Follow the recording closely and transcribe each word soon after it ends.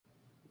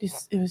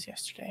It was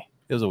yesterday.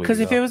 It was a week Because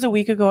ago. if it was a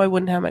week ago, I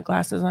wouldn't have my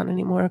glasses on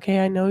anymore. Okay,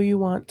 I know you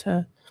want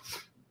to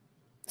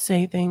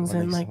say things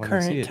in like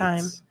current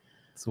time.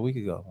 It's a week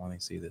ago when they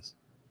see this.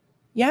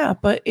 Yeah,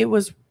 but it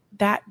was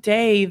that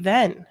day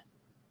then.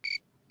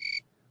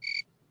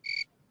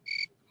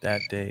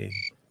 That day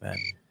then.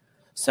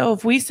 So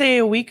if we say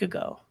a week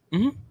ago,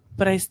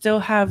 but I still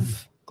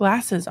have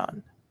glasses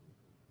on,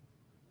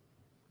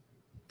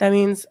 that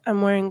means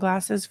I'm wearing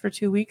glasses for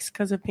 2 weeks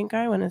because of pink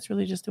eye when it's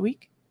really just a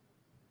week.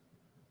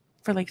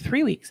 For like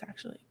 3 weeks,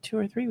 actually. 2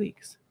 or 3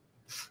 weeks.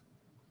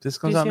 This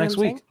comes out next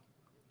week.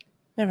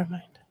 Never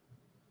mind.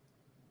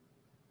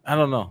 I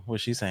don't know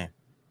what she's saying.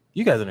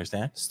 You guys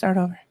understand. Start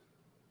over.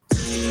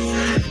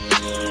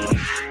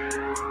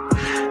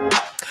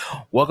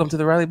 Welcome to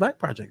the Riley Black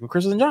Project with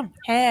Chris and John.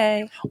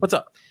 Hey. What's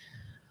up?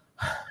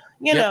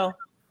 You know,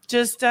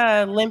 just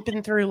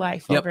limping through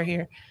life over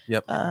here.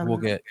 Yep. We'll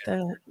get.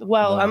 I'm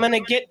going to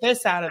get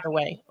this out of the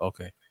way.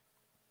 Okay.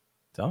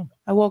 Tell him.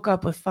 I woke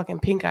up with fucking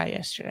pink eye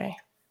yesterday.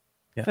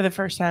 Yeah. For the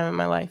first time in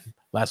my life.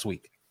 Last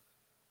week.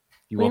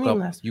 You woke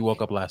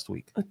up last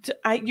week.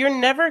 You're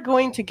never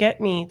going to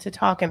get me to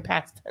talk in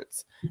past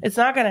tense. It's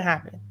not going to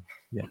happen.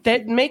 Yeah.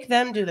 Make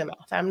them do the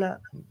math. I'm not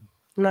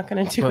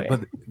going to do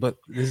it. But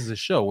this is a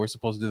show. We're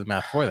supposed to do the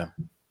math for them.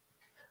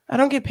 I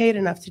don't get paid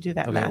enough to do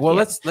that math. Well,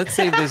 let's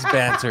save this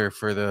banter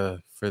for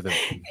the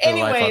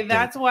anyway,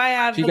 that's why I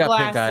have the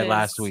glasses. Pink eye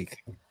last week.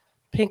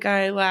 Pink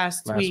eye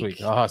last week.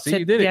 Oh, see,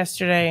 you did it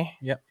yesterday.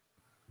 Yep.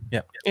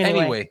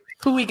 Anyway.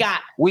 Who we got?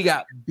 We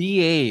got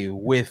BA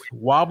with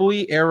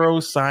Wobbly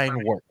Arrow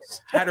Sign Works.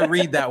 Had to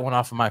read that one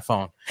off of my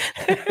phone.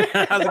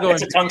 How's it going?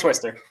 It's a tongue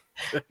twister.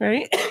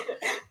 Right?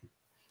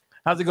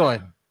 How's it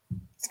going?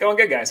 It's going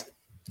good, guys.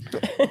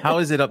 How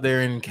is it up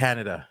there in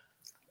Canada?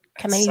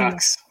 Canadian.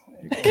 Sucks.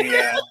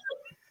 Yeah.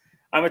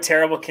 I'm a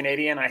terrible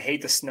Canadian. I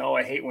hate the snow.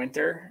 I hate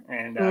winter.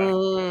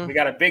 And we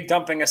got a big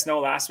dumping of snow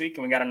last week,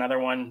 and we got another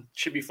one.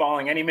 Should be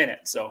falling any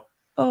minute. So.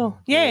 Oh,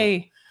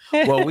 yay.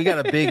 Well, we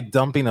got a big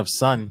dumping of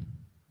sun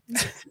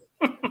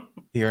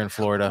here in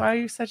Florida. Why are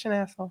you such an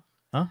asshole?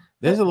 Huh?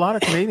 There's a lot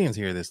of Canadians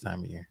here this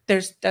time of year.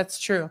 That's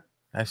true.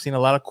 I've seen a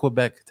lot of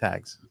Quebec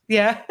tags.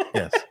 Yeah.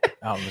 Yes.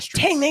 Out in the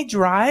streets. Dang, they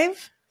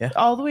drive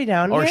all the way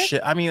down or here?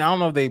 Shit. I mean, I don't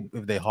know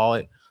if they haul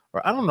it,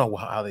 or I don't know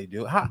how they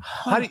do it.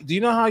 How do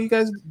you know how you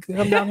guys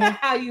come down here?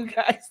 How you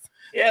guys?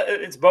 Yeah,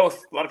 it's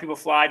both. A lot of people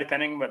fly,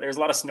 depending, but there's a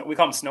lot of snow. We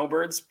call them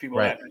snowbirds. People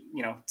that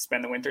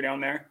spend the winter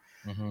down there.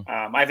 Mm-hmm.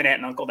 I have an aunt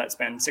and uncle that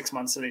spend 6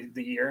 months of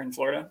the year in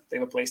Florida. They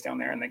have a place down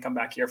there, and they come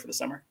back here for the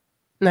summer.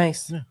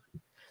 Nice. Yeah.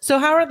 So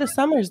how are the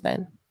summers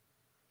then?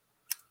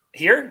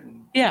 Here?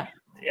 Yeah.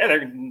 Yeah,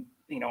 they're.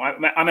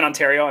 I'm in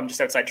Ontario. I'm just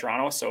outside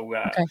Toronto, so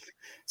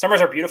summers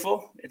are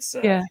beautiful. It's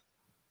warm,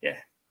 you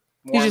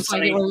just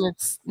like it when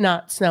it's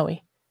not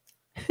snowy.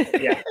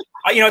 Yeah.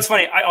 It's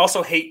funny. I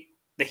also hate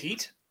the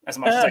heat as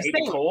much as I hate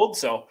the cold.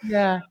 So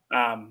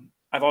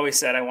I've always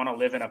said I want to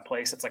live in a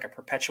place that's like a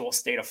perpetual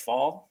state of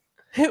fall.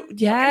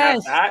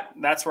 Yes,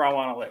 that's where I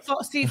want to live.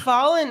 See,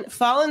 fall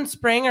and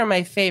spring are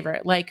my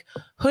favorite. Like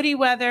hoodie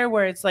weather,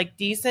 where it's like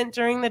decent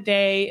during the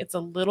day, it's a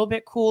little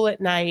bit cool at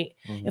night.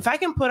 Mm-hmm. If I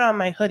can put on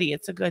my hoodie,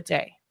 it's a good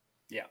day.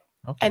 Yeah,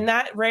 and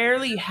that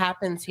rarely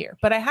happens here.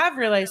 But I have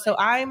realized. So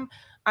I'm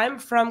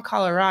from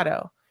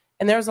Colorado,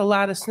 and there's a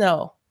lot of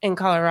snow in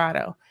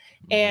Colorado,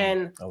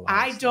 and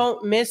I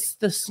don't miss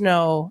the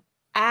snow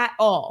at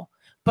all.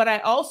 But I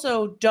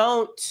also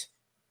don't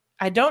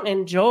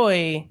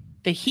enjoy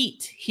the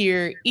heat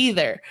here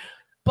either.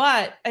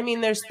 But I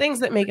mean, there's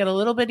things that make it a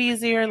little bit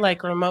easier,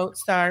 like remote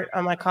start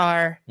on my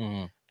car.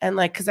 Mm-hmm. And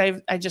like, cause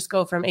I just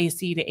go from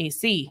AC to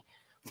AC.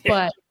 Yeah.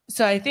 But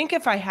so I think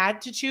if I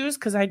had to choose,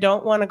 cause I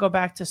don't want to go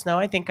back to snow,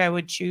 I think I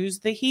would choose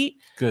the heat.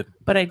 Good.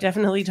 But I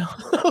definitely don't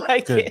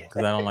like it.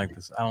 Cause I don't like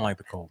this. I don't like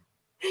the cold.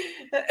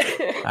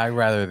 I'd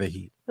rather the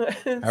heat.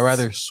 I'd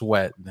rather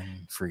sweat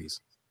than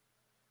freeze.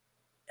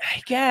 I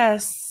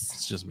guess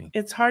it's just me.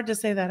 It's hard to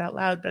say that out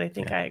loud, but I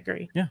think I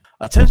agree. Yeah.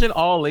 Attention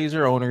all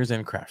laser owners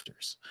and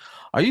crafters.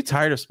 Are you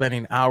tired of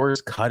spending hours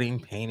cutting,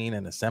 painting,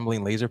 and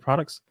assembling laser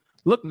products?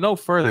 Look no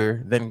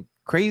further than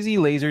Crazy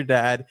Laser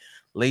Dad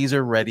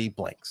Laser Ready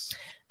Blanks.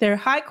 Their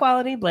high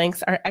quality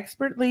blanks are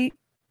expertly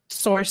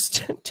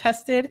sourced,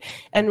 tested,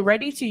 and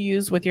ready to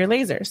use with your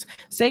lasers.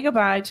 Say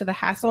goodbye to the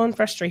hassle and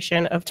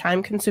frustration of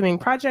time-consuming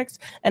projects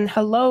and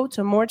hello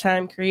to more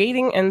time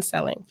creating and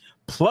selling.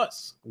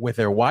 Plus, with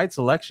their wide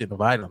selection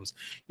of items,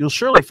 you'll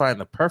surely find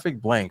the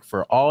perfect blank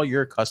for all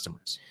your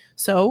customers.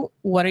 So,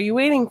 what are you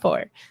waiting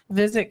for?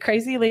 Visit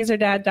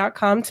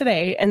crazylaserdad.com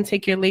today and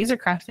take your laser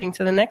crafting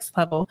to the next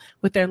level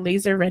with their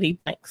laser-ready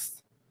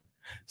blanks.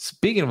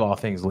 Speaking of all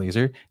things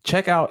laser,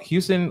 check out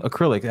Houston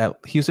Acrylic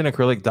at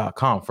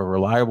houstonacrylic.com for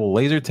reliable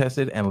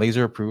laser-tested and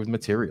laser-approved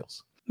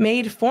materials.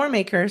 Made for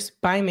makers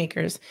by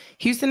makers,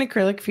 Houston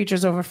Acrylic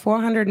features over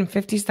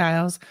 450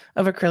 styles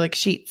of acrylic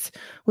sheets.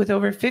 With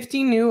over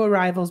 50 new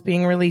arrivals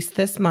being released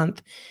this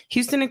month,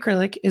 Houston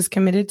Acrylic is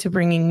committed to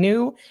bringing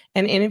new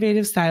and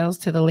innovative styles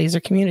to the laser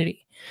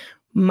community.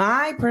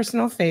 My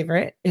personal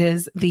favorite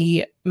is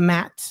the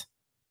matte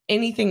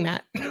anything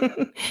matte.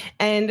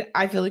 And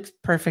I feel it's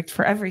perfect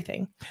for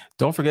everything.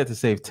 Don't forget to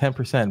save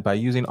 10% by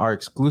using our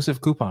exclusive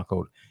coupon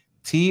code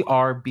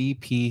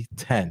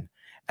TRBP10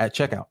 at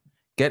checkout.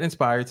 Get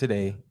inspired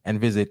today and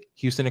visit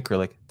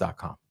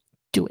HoustonAcrylic.com.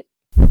 Do it.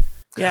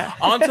 Yeah.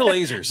 On to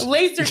lasers.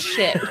 Laser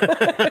shit.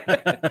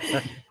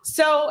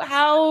 So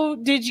how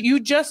did you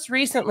just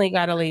recently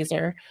got a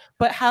laser,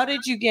 but how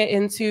did you get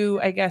into,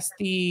 I guess,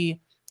 the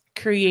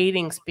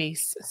creating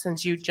space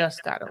since you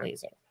just got a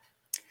laser?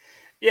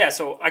 Yeah,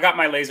 so I got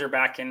my laser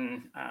back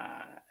in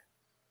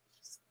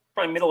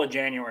probably middle of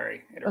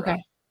January. Okay.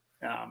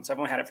 So I've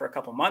only had it for a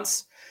couple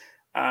months,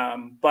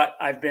 but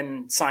I've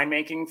been sign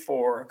making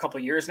for a couple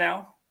of years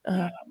now.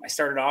 I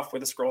started off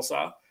with a scroll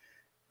saw,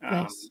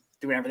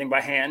 doing everything by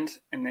hand,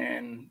 and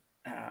then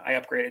I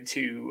upgraded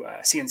to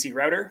a CNC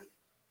router.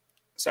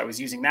 So I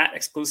was using that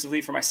exclusively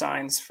for my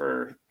signs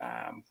for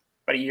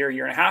about a year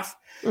and a half.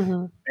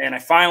 And I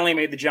finally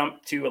made the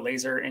jump to a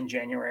laser in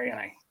January, and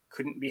I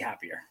couldn't be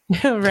happier.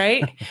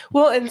 Right.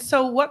 Well, and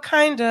so what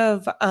kind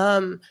of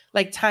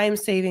like time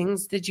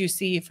savings did you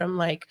see from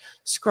like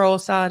scroll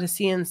saw to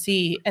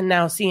CNC and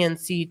now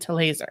CNC to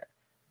laser?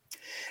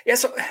 Yeah.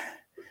 So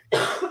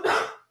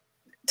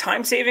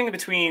time saving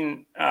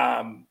between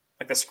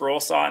like the scroll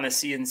saw and the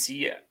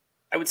CNC,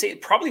 I would say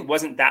it probably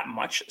wasn't that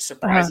much,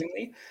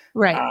 surprisingly.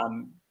 Right.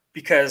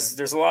 Because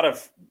there's a lot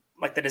of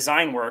like the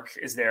design work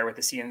is there with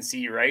the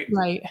CNC, right?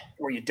 Right.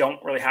 Where you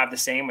don't really have the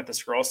same with the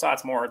scroll saw.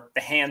 It's more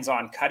the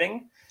hands-on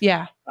cutting.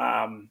 Yeah.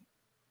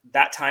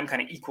 That time kind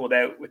of equaled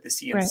out with the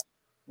CNC. Right.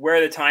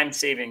 Where the time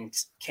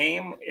savings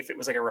came, if it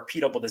was like a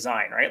repeatable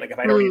design, right? Like if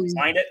I'd already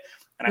designed it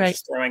and I was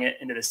just throwing it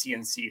into the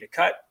CNC to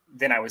cut,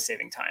 then I was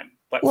saving time.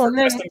 But for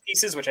custom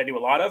pieces, which I do a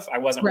lot of, I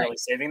wasn't really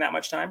saving that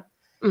much time.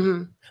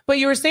 But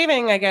you were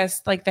saving, I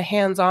guess, like the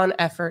hands-on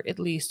effort at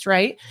least,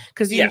 right?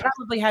 Because you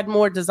probably had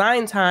more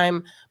design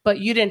time, but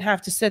you didn't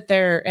have to sit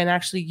there and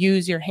actually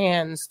use your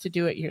hands to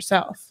do it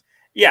yourself.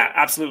 Yeah,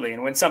 absolutely.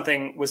 And when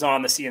something was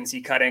on the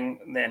CNC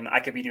cutting, then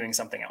I could be doing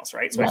something else,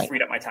 right? So I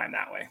freed up my time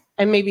that way.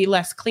 And maybe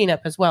less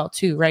cleanup as well,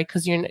 too, right?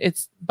 Because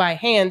it's by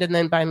hand and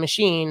then by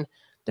machine.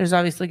 There's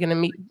obviously going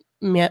to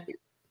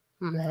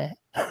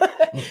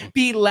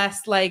be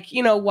less like,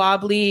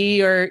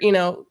 wobbly or,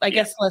 I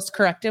guess less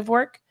corrective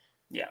work.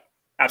 Yeah,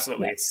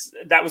 absolutely.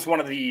 Yeah. That was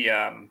one of the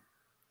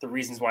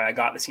reasons why I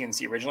got the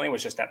CNC originally,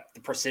 was just that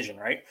the precision,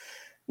 right?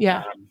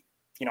 Yeah.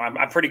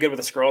 I'm pretty good with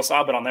a scroll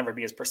saw, but I'll never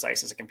be as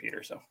precise as a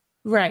computer. So.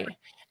 Right.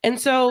 And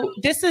so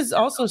this is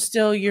also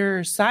still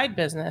your side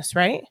business,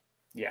 right?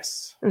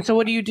 Yes. And so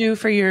what do you do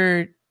for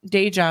your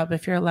day job,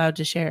 if you're allowed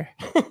to share?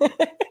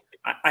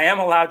 I am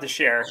allowed to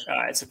share.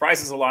 It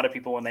surprises a lot of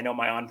people when they know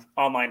my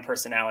online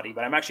personality,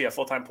 but I'm actually a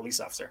full-time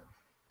police officer.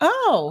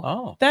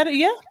 Oh.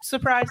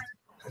 Surprised.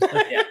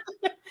 Yeah.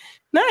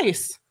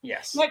 Nice.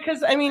 Yes. Yeah,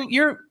 because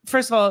you're,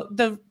 first of all,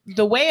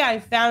 the way I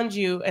found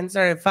you and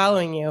started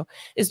following you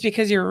is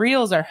because your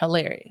reels are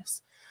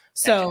hilarious.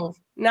 So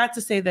not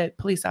to say that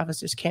police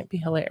officers can't be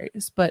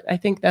hilarious, but I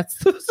think that's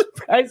the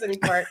surprising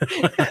part.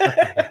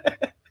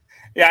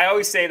 Yeah, I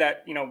always say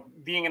that,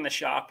 being in the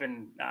shop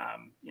and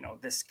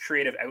this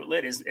creative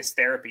outlet is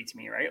therapy to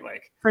me, right?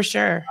 Like, for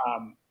sure.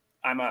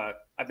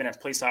 I've been a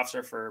police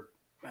officer for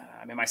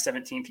I'm in my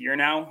 17th year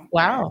now.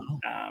 Wow.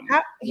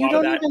 You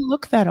don't even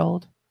look that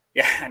old.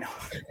 Yeah, I know.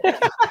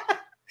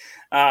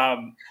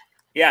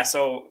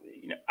 So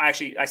I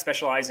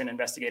specialize in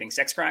investigating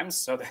sex crimes.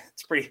 So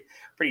it's pretty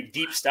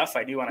deep stuff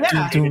I do on a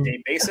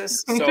day-to-day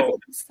basis. So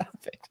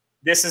stop it.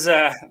 This is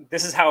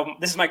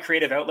my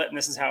creative outlet, and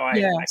this is how I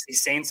stay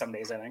sane some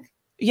days, I think.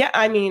 Yeah,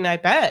 I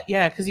bet.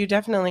 Yeah, because you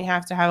definitely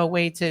have to have a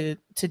way to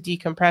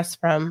decompress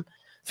from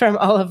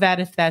all of that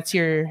if that's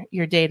your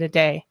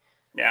day-to-day.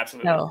 Yeah,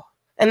 absolutely. So,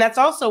 and that's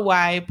also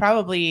why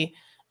probably,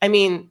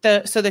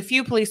 the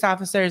few police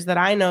officers that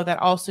I know that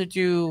also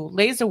do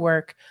laser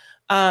work,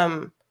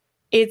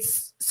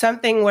 it's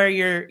something where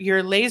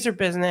your laser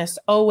business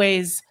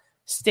always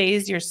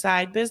stays your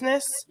side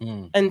business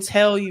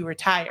until you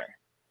retire.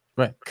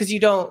 Right. Because you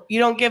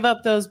don't give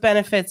up those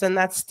benefits, and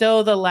that's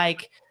still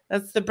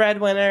that's the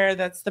breadwinner,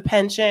 that's the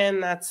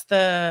pension,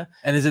 And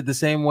is it the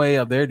same way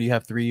up there? Do you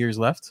have 3 years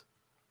left?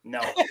 No,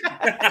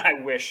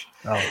 I wish.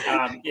 Oh.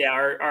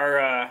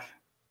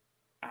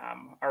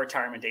 Our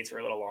retirement dates are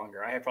a little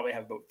longer. I probably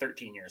have about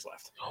 13 years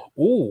left.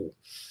 Oh,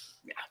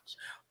 yeah.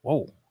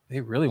 Whoa, they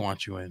really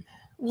want you in.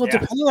 Well,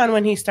 depending on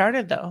when he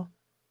started, though.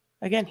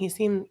 Again,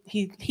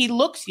 he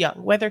looks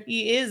young, whether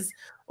he is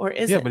or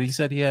isn't. Yeah, but he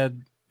said he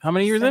had how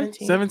many years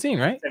 17. in? 17,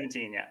 right?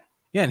 17, yeah.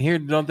 Yeah, and here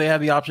don't they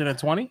have the option at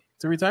 20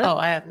 to retire? Oh,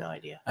 I have no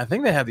idea. I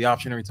think they have the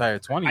option to retire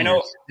at 20. I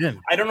know.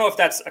 I don't know if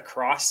that's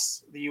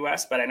across the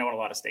U.S., but I know in a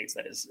lot of states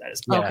that is.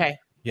 Okay.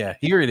 Yeah,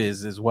 here it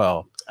is as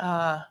well.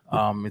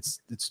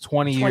 It's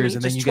 20 years,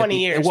 and then you get 20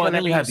 years. Well,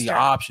 then you have the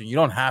option. You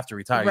don't have to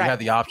retire. Right. You have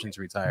the option to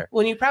retire.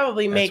 When you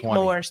probably make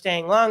more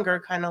staying longer,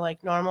 kind of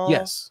like normal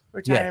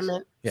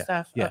retirement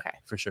stuff. Yeah, okay,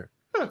 for sure.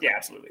 Yeah,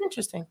 absolutely.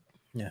 Interesting.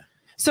 Yeah.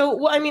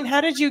 So,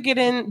 how did you get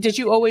in? Did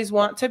you always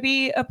want to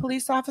be a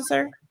police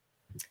officer?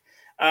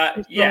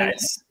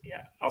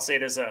 I'll say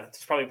there's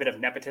probably a bit of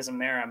nepotism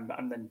there.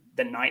 I'm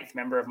the ninth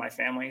member of my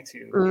family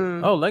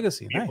to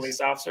legacy, be a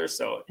police officer.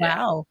 So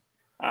wow.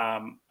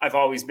 I've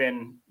always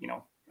been,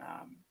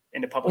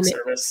 into public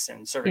service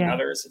and serving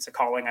others. It's a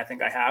calling I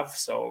think I have.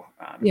 So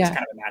it's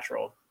kind of a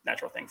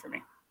natural thing for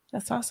me.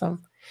 That's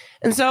awesome.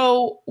 And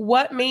so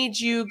what made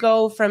you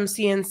go from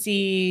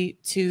CNC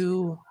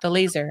to the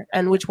laser,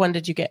 and which one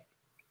did you get?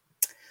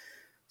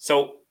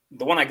 So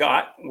the one I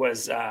got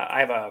was, I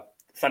have a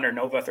Thunder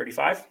Nova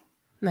 35.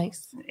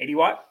 Nice. 80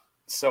 watt.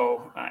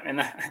 So, and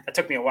that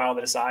took me a while to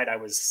decide. I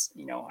was,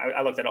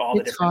 I looked at all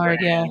the different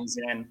brands,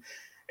 and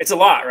it's a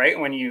lot, right?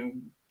 When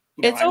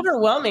it's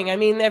overwhelming. I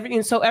mean,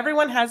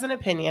 everyone has an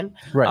opinion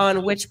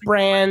on which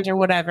brand or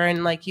whatever.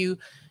 And like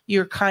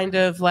you're kind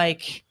of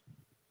like,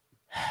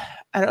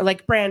 I don't know,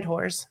 like brand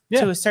whores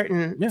to a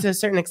certain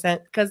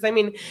extent. Cause I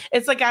mean,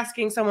 it's like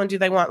asking someone, do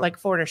they want like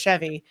Ford or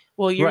Chevy?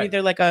 Well, you're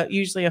either like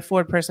usually a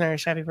Ford person or a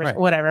Chevy person,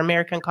 whatever,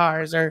 American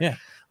cars or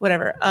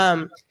whatever.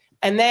 And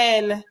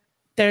then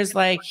there's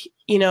like,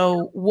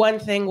 one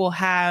thing will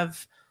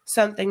have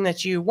something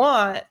that you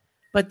want,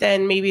 but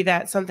then maybe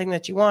that something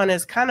that you want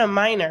is kind of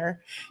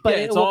minor, but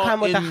it will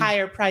come with a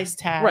higher price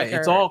tag. Right.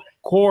 It's all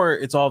core.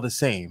 It's all the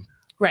same.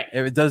 Right.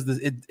 It does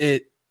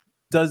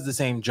the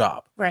same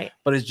job. Right.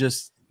 But it's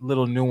just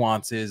little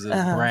nuances of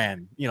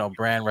brand,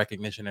 brand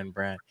recognition and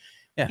brand.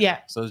 Yeah. Yeah.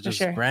 So it's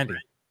just branding.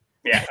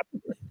 Yeah.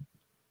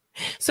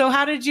 So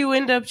how did you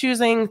end up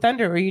choosing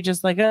Thunder? Were you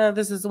just like,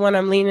 this is the one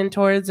I'm leaning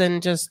towards,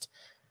 and just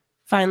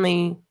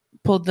finally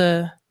pulled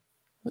the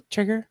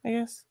trigger, I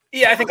guess?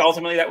 Yeah, I think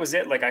ultimately that was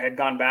it. Like I had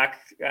gone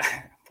back,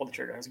 pulled the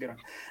trigger. That was a good one.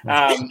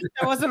 That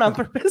wasn't on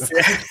purpose.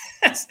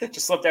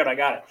 Just slipped out. I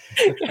got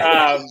it.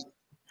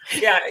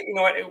 Yeah, you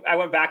know what? I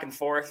went back and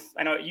forth.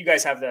 I know you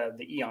guys have the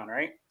Eon,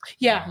 right?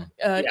 Yeah,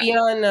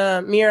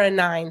 Eon Mira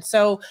 9.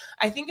 So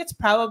I think it's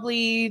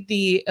probably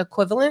the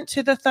equivalent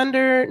to the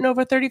Thunder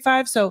Nova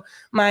 35. So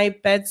my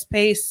bed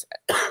space,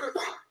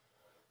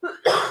 it's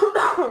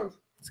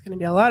going to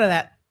be a lot of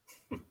that.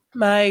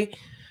 My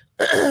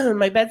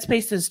bed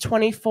space is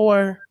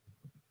 24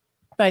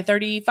 by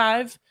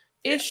 35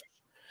 ish.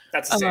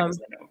 That's the same as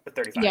I know, but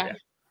 35.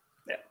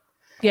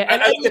 Yeah.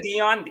 I looked at the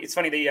Eon. It's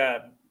funny.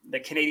 The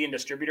Canadian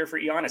distributor for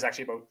Eon is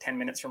actually about 10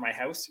 minutes from my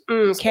house.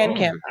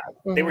 Can-Cam.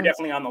 They were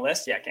definitely on the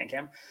list. Yeah,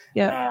 Can-Cam.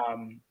 Yeah.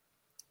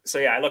 So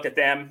yeah, I looked at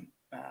them,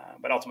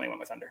 but ultimately went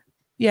with Thunder.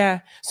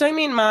 Yeah. So I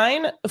mean,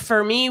 mine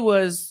for me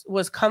was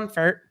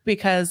comfort,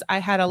 because I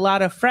had a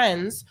lot of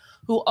friends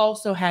who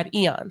also had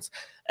Eons,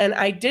 and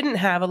I didn't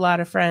have a lot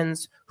of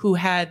friends who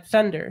had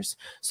Thunders.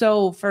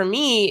 So for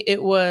me,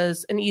 it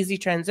was an easy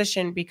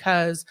transition,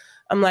 because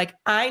I'm like,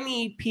 I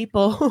need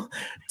people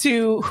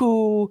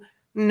who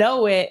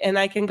know it, and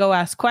I can go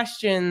ask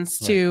questions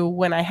to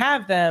when I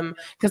have them,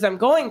 because I'm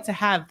going to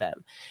have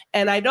them,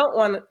 and I don't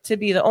want to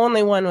be the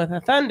only one with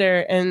a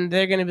Thunder and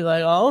they're going to be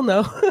like, oh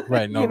no.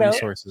 Right. No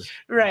resources.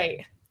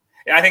 Right.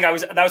 Yeah, I think that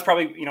was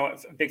probably,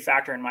 a big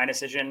factor in my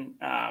decision.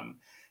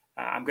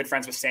 I'm good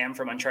friends with Sam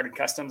from Uncharted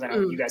Customs. I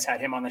know you guys had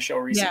him on the show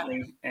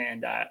recently,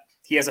 and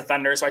he has a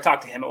Thunder. So I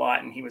talked to him a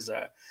lot, and he was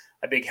a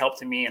big help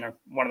to me, and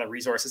one of the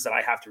resources that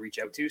I have to reach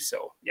out to.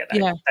 So that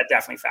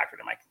definitely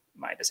factored in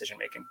my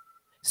decision-making.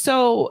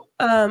 So,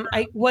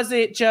 was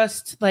it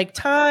just like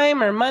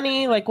time or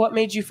money? Like, what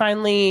made you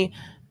finally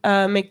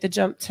make the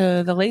jump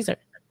to the laser?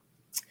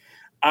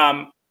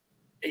 Yeah,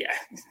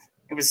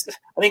 it was.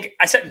 I think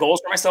I set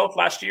goals for myself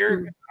last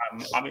year.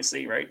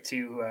 Obviously, right.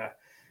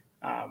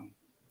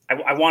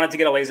 I wanted to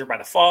get a laser by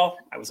the fall.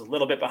 I was a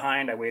little bit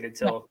behind. I waited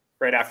till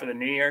right after the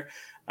new year.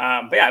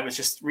 But yeah, I was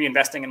just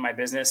reinvesting in my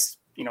business.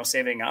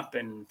 Saving up,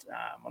 and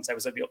once I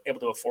was able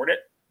to afford it,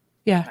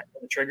 I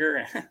pulled the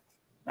trigger.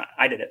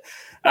 I did it.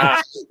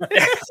 I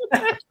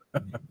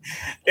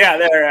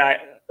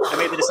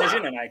made the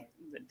decision, and I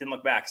didn't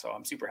look back. So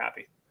I'm super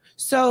happy.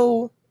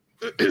 So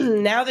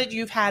now that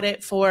you've had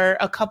it for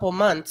a couple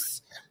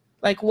months,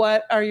 like,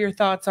 what are your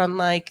thoughts on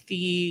like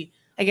the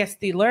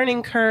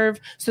learning curve?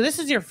 So this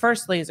is your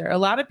first laser. A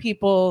lot of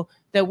people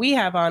that we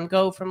have on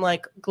go from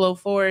like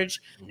Glowforge,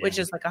 which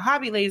is like a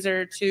hobby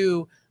laser,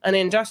 to an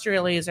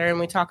industrial laser. And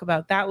we talk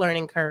about that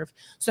learning curve.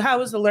 So how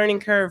was the learning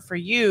curve for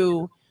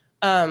you,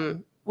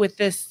 with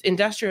this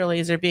industrial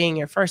laser being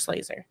your first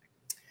laser?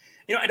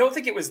 I don't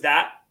think it was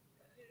that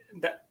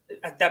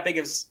big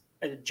of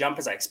a jump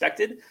as I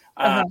expected.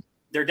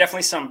 There are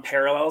definitely some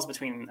parallels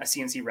between a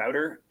CNC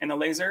router and a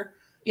laser.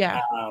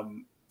 Yeah.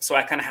 So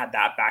I kind of had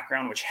that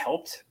background, which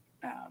helped.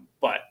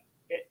 But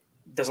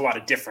there's a lot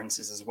of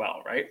differences as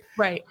well, right?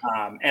 Right.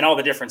 And all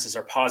the differences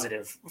are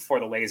positive for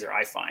the laser,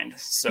 I find.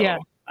 So,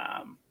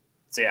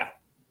 yeah.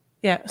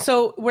 Yeah.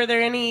 So were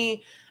there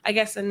any,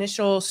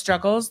 initial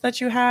struggles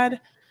that you had?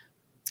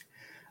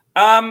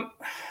 I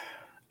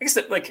guess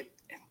that, like,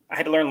 I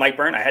had to learn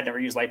Lightburn. I had never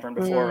used Lightburn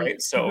before,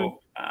 right? So,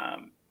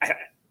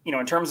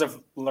 in terms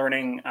of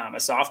learning a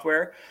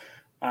software,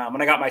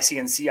 when I got my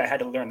CNC, I had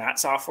to learn that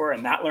software,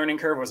 and that learning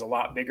curve was a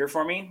lot bigger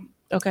for me.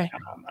 Okay.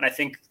 And I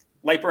think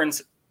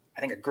Lightburn's,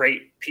 a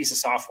great piece of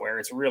software.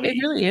 It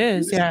really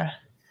is. Yeah.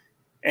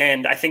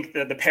 And I think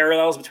the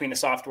parallels between the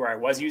software I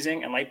was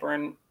using and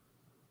Lightburn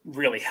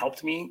really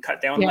helped me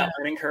cut down that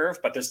learning curve,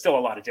 but there's still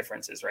a lot of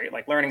differences, right?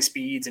 Like learning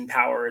speeds and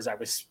powers, I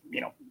was,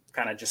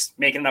 kind of just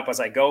making it up as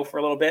I go for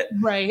a little bit.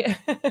 Right.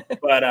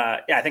 But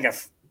I think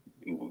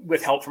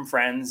with help from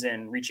friends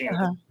and reaching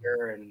out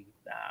here, and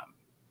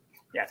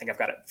I think I've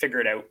got it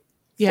figured out.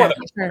 Yeah,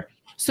 sure.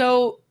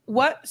 So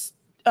what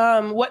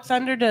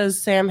thunder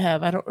does Sam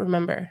have? I don't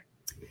remember.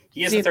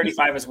 He has a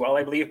 35 as well,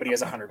 I believe, but he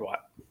has a 100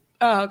 watt.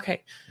 Oh,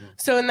 okay.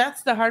 So, and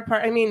that's the hard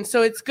part. I mean,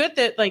 so it's good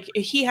that like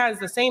he has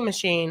the same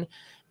machine,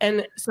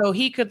 and so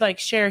he could like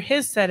share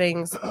his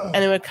settings,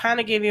 and it would kind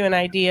of give you an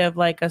idea of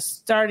like a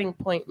starting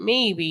point,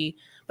 maybe,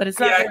 but it's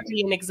not going to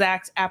be an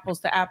exact apples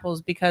to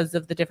apples because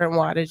of the different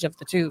wattage of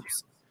the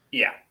tubes.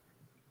 Yeah.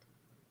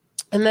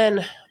 And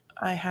then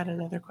I had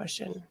another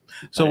question.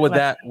 So would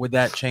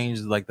that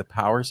change like the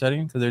power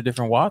setting because they're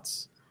different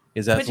watts?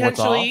 Is that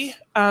potentially?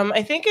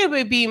 I think it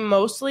would be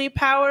mostly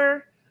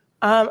power.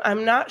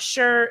 I'm not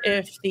sure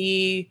if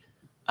the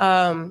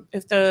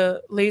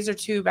laser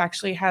tube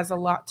actually has a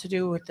lot to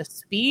do with the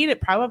speed.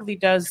 It probably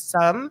does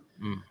some,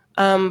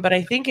 but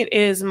I think it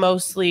is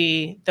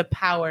mostly the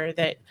power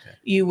that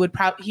you would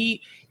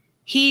probably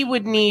he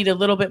would need a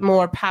little bit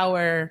more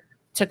power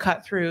to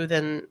cut through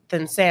than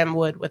Sam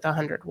would with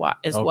 100 watt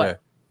is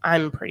what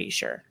I'm pretty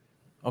sure.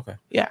 Okay.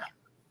 Yeah.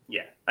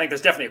 Yeah. I think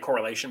there's definitely a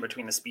correlation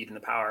between the speed and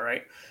the power,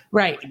 right?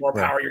 Right. The more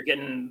power you're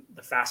getting,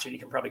 the faster you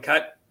can probably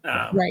cut.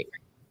 Right.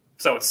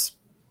 So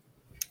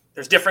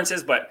there's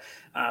differences, but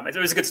it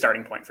was a good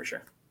starting point for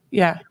sure.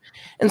 Yeah.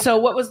 And so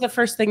what was the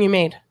first thing you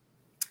made?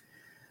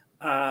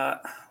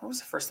 What was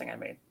the first thing I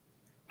made?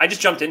 I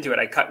just jumped into it.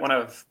 I cut one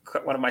of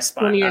my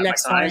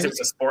signs. It was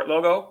a sport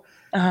logo.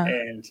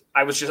 And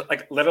I was just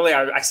like, literally,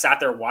 I sat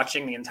there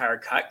watching the entire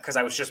cut because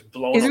I was just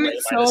blown Isn't away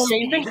it by so the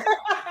amazing?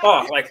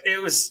 speed. Like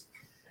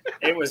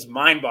it was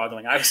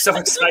mind-boggling. I was so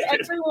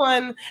excited.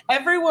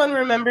 Everyone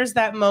remembers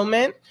that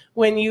moment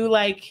when you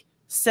like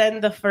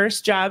send the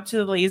first job to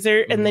the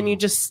laser and then you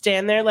just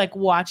stand there like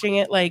watching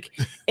it like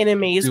in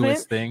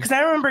amazement. Because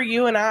I remember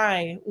you and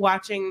I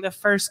watching the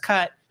first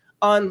cut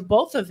on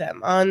both of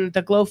them, on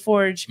the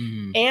Glowforge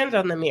and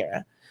on the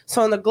Mira.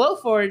 So on the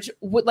Glowforge,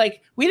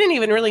 we didn't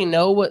even really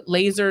know what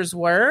lasers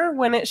were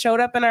when it showed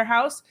up in our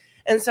house.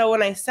 And so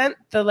when I sent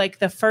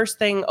the first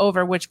thing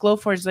over, which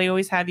Glowforge, they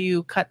always have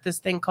you cut this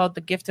thing called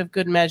the Gift of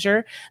Good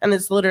Measure. And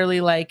it's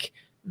literally like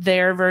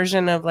their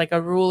version of like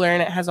a ruler,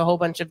 and it has a whole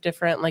bunch of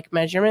different like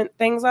measurement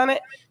things on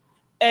it.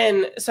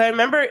 And so I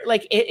remember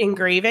like it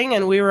engraving,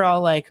 and we were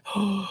all like,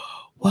 oh,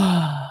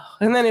 wow.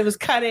 And then it was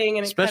cutting,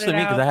 and especially me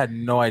because I had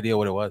no idea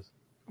what it was.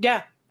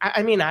 Yeah.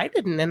 I mean, I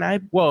didn't, and I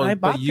bought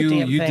but you the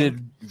damn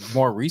thing. did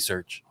more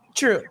research.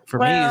 True. For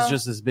me, it's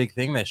just this big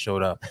thing that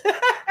showed up.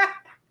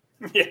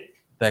 Yeah.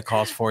 That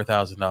cost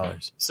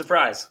 $4,000.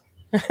 Surprise.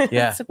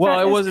 Yeah. Surprise. Well,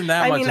 it wasn't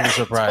that much of a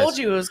surprise. I told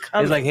you it was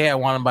coming. It's like, hey, I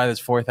want to buy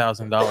this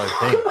 $4,000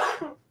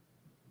 thing.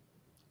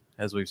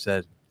 As we've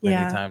said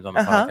many times on the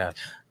podcast.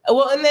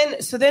 Well, and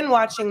then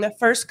watching the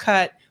first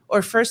cut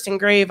or first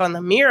engrave on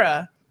the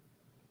Mira,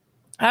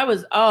 I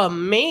was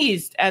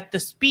amazed at the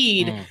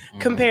speed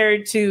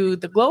compared to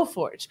the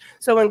Glowforge.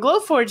 So when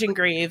Glowforge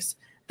engraves,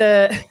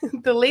 the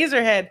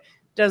laser head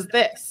does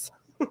this.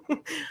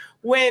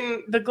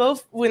 When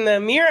the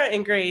Mira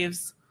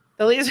engraves,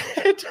 the laser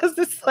head does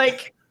this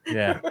like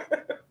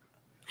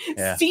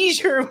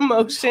seizure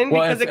motion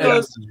because it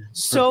goes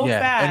so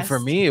fast. And for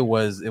me, it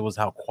was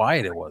how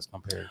quiet it was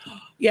compared to.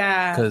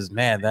 Yeah. Because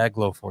man, that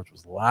Glowforge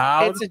was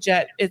loud.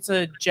 It's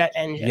a jet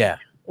engine.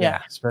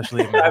 Yeah.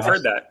 Especially I've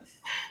heard that.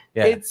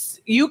 Yeah.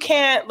 You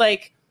can't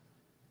like.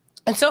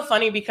 It's so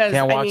funny because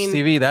can't watch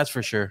TV. That's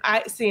for sure.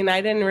 I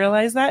didn't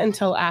realize that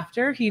until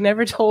after. He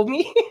never told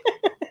me.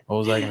 What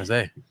was I going to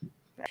say?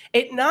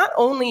 It not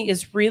only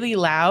is really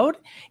loud,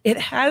 it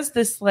has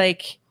this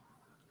like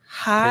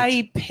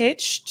high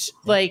pitched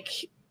like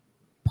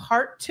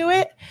part to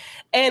it,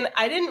 and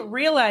I didn't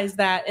realize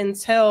that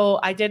until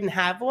I didn't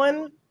have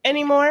one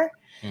anymore.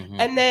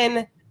 And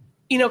then,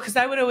 because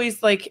I would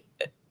always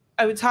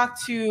I would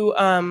talk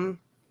to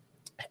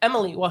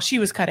Emily while she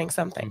was cutting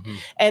something,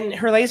 and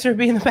her laser would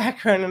be in the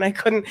background, and I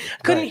couldn't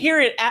hear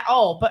it at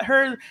all. But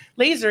her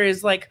laser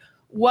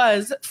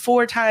was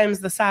 4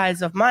 times the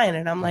size of mine,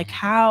 and I'm like,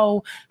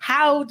 how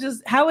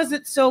is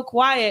it so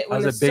quiet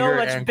when it's so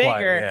much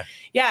bigger?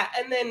 Yeah.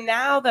 And then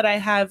now that I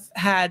have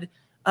had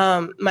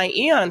my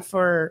Eon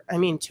for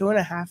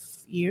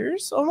 2.5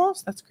 years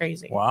almost, that's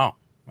crazy. Wow,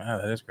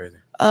 that is crazy.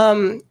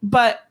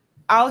 But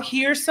I'll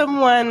hear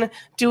someone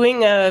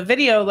doing a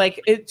video,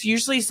 like it's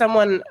usually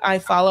someone I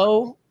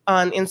follow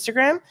on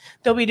Instagram.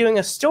 They'll be doing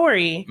a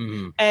story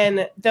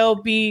and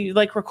they'll be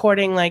like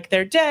recording like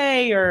their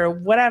day or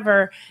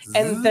whatever.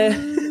 And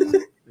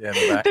the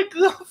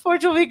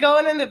Glowforge will be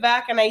going in the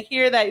back, and I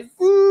hear that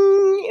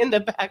in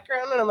the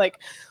background, and I'm like,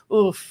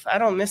 oof, I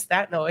don't miss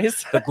that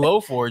noise. The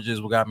Glowforge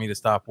is what got me to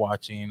stop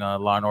watching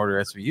Law and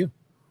Order SVU.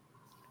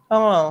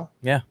 Oh.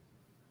 Yeah.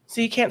 So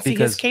you can't see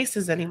his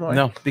cases anymore.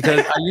 No,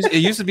 because it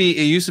used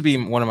to be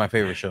one of my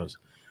favorite shows.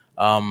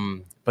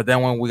 But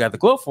then when we got the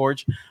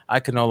Glowforge, I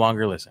could no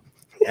longer listen.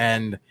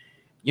 And,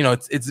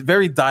 it's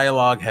very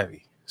dialogue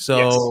heavy.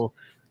 So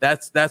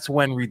that's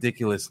when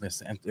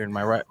ridiculousness entered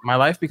my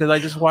life, because I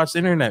just watched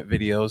internet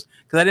videos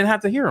because I didn't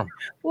have to hear them.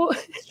 Well,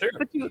 sure.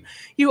 But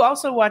you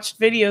also watched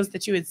videos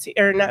that you had seen,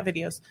 or not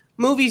videos,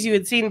 movies you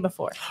had seen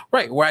before.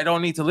 Right, where I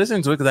don't need to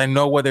listen to it because I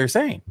know what they're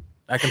saying.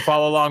 I can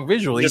follow along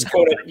visually. Just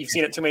quote it. You've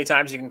seen it too many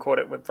times. You can quote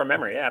it from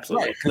memory. Yeah,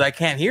 absolutely. Because I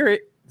can't hear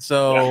it.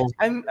 So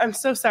I'm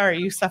so sorry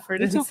you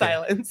suffered in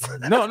silence.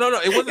 No.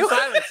 It wasn't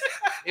silence.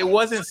 It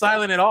wasn't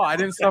silent at all. I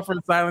didn't suffer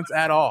in silence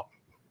at all.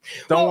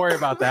 Don't worry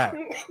about that.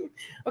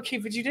 Okay,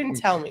 but you didn't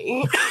tell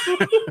me.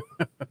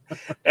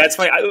 It's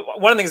funny.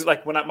 One of the things,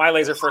 like when my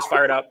laser first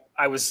fired up,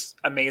 I was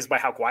amazed by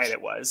how quiet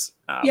it was.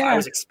 I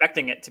was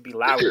expecting it to be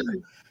louder.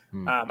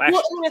 I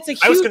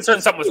was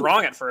concerned something was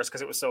wrong at first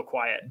because it was so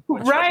quiet.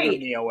 Right. Blew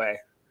me away.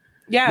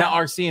 Yeah. Now,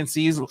 our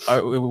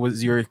CNCs,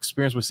 was your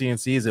experience with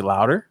CNC, is it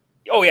louder?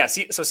 Oh, yeah.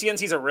 So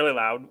CNCs are really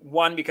loud.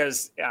 One,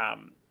 because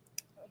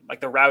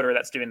like the router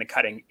that's doing the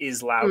cutting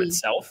is loud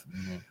itself.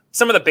 Mm-hmm.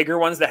 Some of the bigger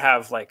ones that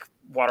have like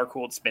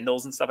water-cooled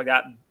spindles and stuff like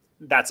that,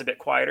 that's a bit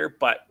quieter.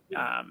 But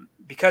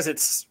because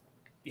it's,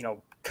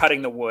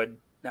 cutting the wood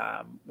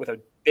with a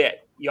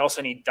bit, you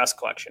also need dust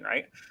collection,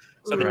 right?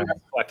 So the dust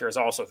collector is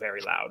also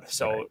very loud.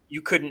 So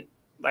you couldn't,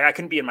 I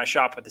couldn't be in my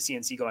shop with the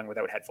CNC going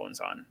without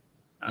headphones on.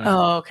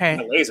 Okay.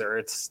 The laser,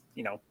 it's,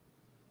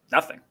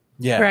 nothing.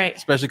 Yeah. Right.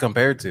 Especially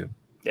compared to.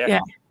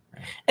 Yeah.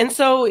 And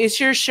so is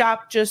your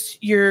shop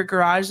just your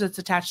garage that's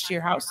attached to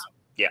your house?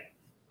 Yeah.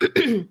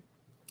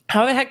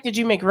 How the heck did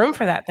you make room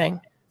for that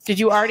thing? Did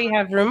you already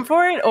have room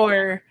for it,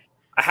 or?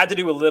 I had to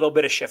do a little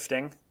bit of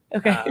shifting.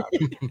 Okay.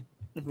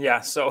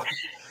 Yeah. So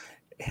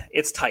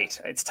it's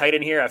tight. It's tight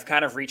in here. I've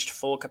kind of reached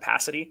full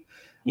capacity.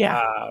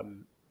 Yeah.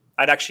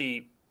 I'd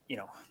actually,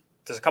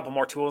 there's a couple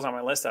more tools on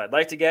my list that I'd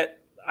like to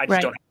get. I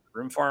just don't have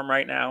room for them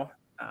right now.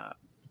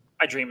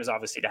 My dream is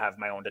obviously to have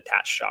my own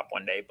detached shop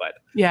one day, but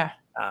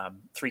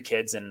 3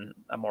 kids and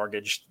a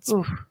mortgage, it's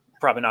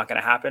probably not going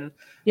to happen.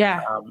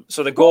 Yeah.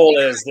 So the goal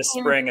is this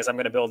spring is I'm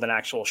going to build an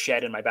actual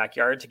shed in my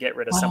backyard to get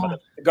rid of some of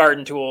the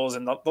garden tools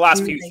and the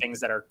last few things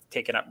that are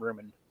taking up room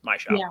in my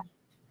shop. Yeah.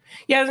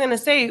 Yeah. I was going to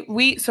say,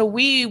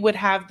 we would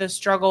have the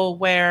struggle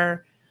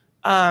where,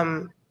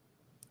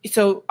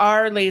 so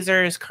our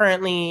laser is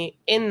currently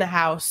in the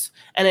house,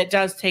 and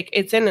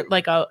it's in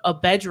like a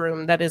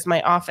bedroom that is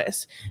my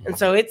office. And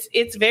so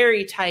it's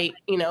very tight,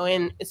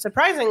 and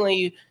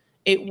surprisingly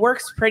it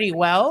works pretty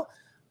well.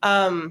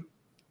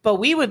 But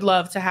we would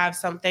love to have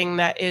something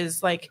that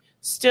is like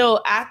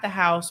still at the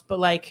house, but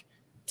like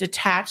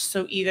detached.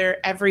 So either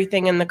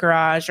everything in the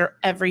garage or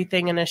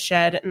everything in a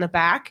shed in the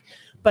back.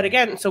 But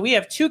again, so we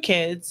have 2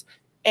 kids,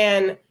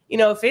 and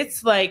if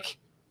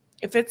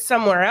it's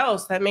somewhere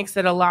else, that makes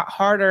it a lot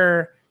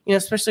harder,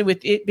 especially with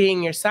it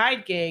being your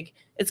side gig.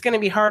 It's going to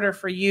be harder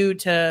for you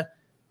to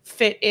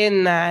fit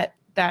in that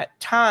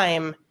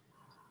time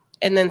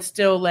and then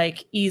still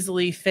like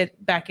easily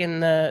fit back in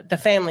the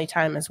family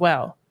time as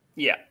well.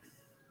 Yeah.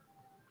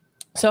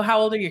 So how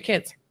old are your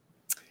kids?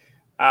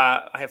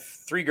 I have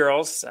 3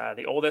 girls.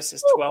 The oldest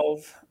is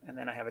 12, and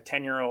then I have a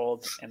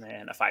 10-year-old and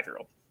then a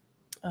 5-year-old.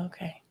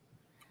 Okay.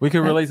 We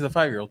can relate to the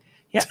 5-year-old.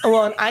 Yeah,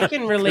 well, and I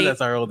can relate.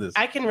 That's our oldest.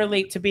 I can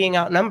relate to being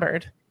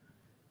outnumbered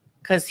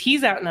because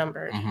he's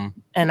outnumbered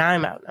and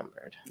I'm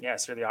outnumbered.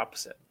 Yes, you're the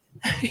opposite.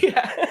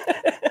 Yeah.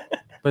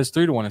 But it's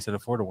 3-1 instead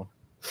of 4-1.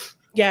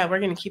 Yeah, we're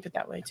going to keep it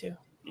that way too.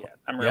 Yeah,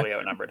 I'm really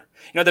outnumbered.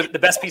 The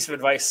best piece of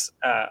advice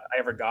I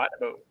ever got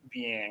about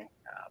being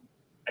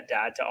a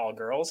dad to all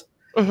girls,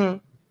 and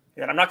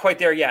I'm not quite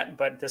there yet,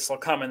 but this will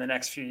come in the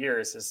next few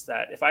years, is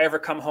that if I ever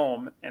come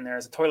home and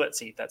there's a toilet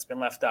seat that's been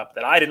left up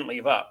that I didn't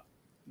leave up,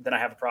 then I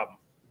have a problem.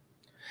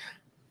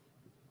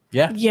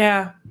 Yeah.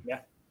 Yeah. Yeah.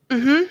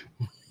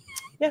 Mm-hmm.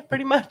 Yeah,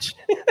 pretty much.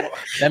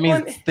 That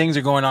means things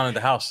are going on at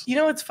the house.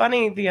 What's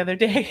funny the other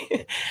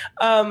day?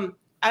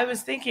 I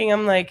was thinking,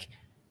 I'm like,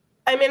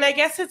 I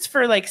guess it's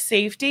for like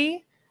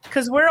safety,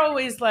 because we're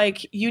always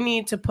like, you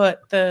need to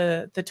put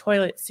the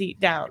toilet seat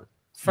down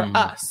for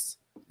us.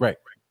 Right.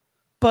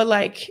 But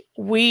like,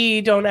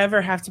 we don't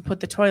ever have to put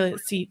the toilet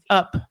seat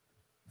up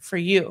for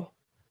you.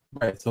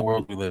 Right. It's the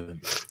world we live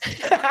in.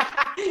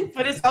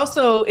 But it's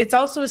also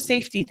a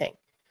safety thing.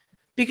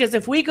 Because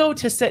if we go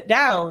to sit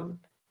down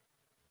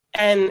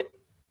and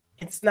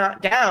it's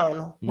not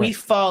down, we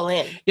fall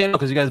in. Yeah, no,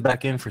 because you guys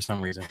back in for some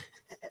reason.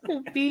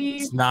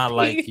 It's not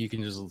like you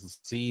can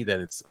just see that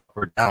it's up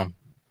or down.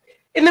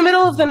 In the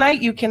middle of the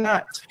night, you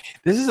cannot.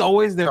 This is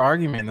always their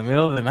argument in the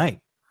middle of the night.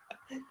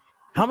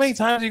 How many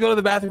times do you go to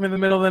the bathroom in the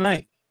middle of the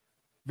night?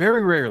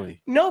 Very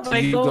rarely. No,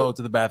 but you go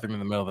to the bathroom in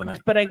the middle of the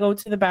night. But I go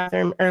to the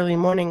bathroom early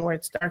morning where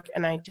it's dark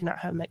and I do not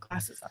have my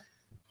glasses on.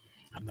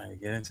 I'm not going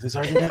to get into this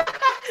argument.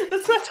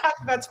 Let's not talk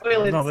about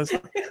toilets.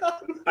 No,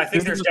 I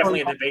think there's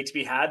definitely a debate to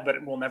be had, but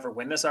we'll never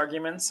win this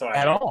argument. So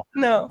at all.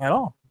 No. At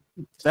all.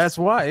 That's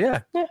why,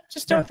 yeah. Yeah,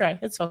 just don't try.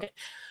 It's okay.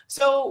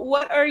 So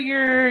what are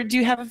do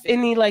you have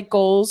any like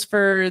goals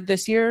for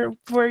this year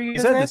for your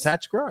business? You said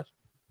detached garage.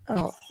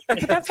 Oh.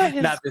 But that's not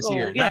his Not this goal.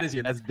 year. Yeah. Not this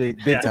year. That's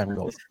big time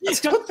goals.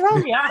 Don't throw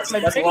me off.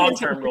 That's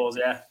long-term goals.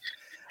 Yeah.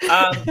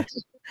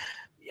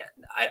 Yeah.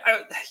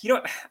 I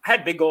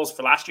had big goals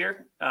for last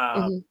year.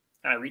 And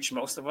I reached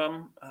most of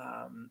them.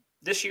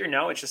 This year,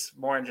 no, it's just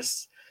more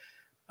just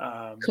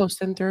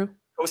coasting through.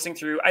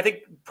 I think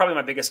probably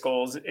my biggest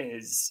goals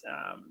is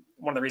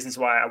one of the reasons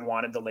why I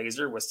wanted the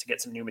laser was to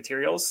get some new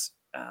materials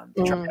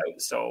to try out.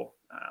 So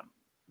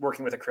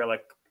working with acrylic.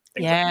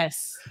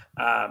 Yes.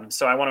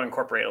 So I want to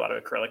incorporate a lot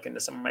of acrylic into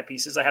some of my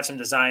pieces. I have some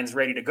designs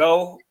ready to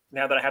go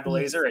now that I have the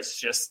laser. It's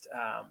just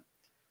I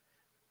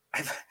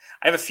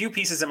have a few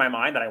pieces in my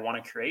mind that I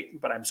want to create,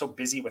 but I'm so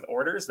busy with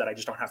orders that I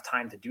just don't have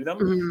time to do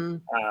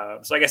them.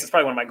 So I guess it's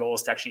probably one of my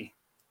goals to actually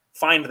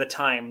find the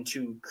time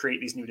to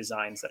create these new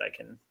designs that I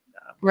can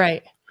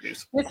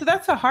produce. Yeah, so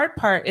that's the hard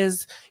part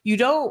is you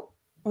don't,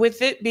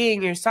 with it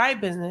being your side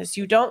business,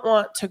 you don't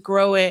want to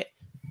grow it.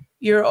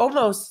 You're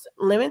almost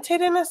limited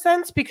in a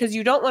sense because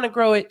you don't want to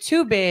grow it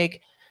too big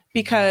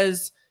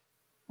because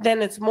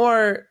then it's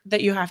more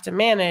that you have to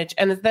manage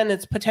and then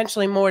it's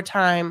potentially more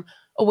time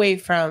away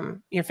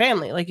from your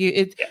family. Like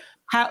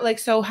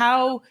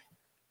how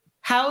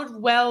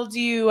well do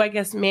you, I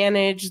guess,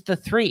 manage the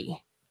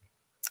three?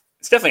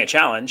 It's definitely a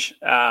challenge.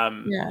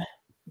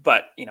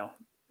 But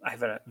I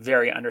have a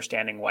very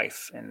understanding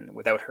wife, and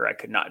without her, I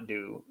could not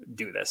do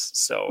this.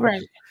 So,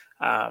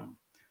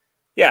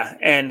 yeah.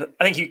 And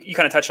I think you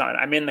kind of touched on it.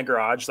 I'm in the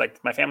garage.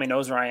 Like my family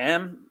knows where I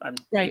am.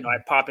 I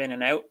pop in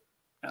and out.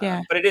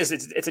 But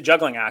it's a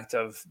juggling act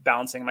of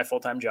balancing my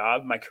full-time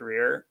job, my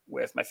career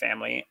with my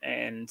family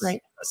and a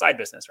side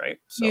business. Right.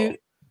 So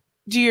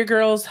do your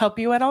girls help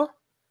you at all?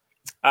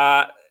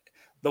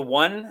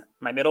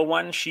 My middle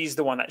one, she's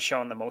the one that's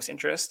shown the most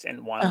interest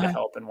in wanting to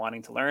help and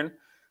wanting to learn.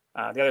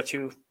 The other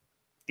two,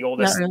 the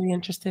oldest, not really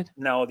interested.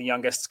 No, the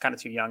youngest, kind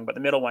of too young, but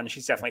the middle one,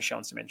 she's definitely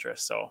shown some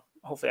interest. So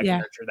hopefully I can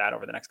nurture that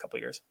over the next couple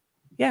of years.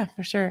 Yeah,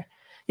 for sure.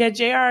 Yeah,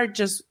 JR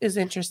just is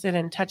interested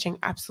in touching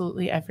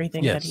absolutely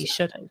everything that he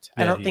shouldn't.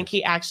 I don't think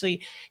he's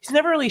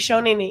never really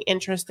shown any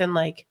interest in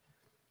like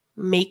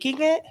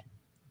making it.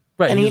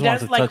 Right. And he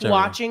does like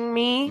watching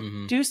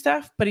me do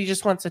stuff, but he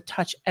just wants to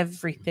touch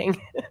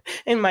everything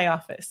in my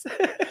office.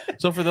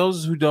 So for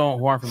those who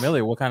aren't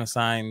familiar, what kind of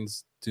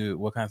signs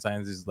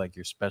is like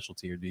your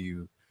specialty, or do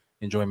you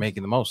enjoy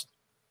making the most?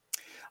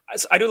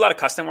 I do a lot of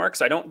custom work.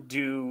 So I don't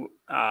do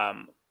a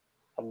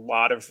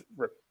lot of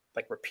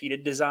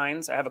repeated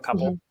designs. I have a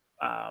couple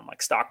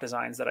like stock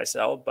designs that I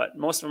sell, but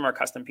most of them are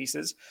custom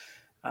pieces.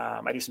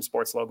 I do some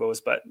sports logos,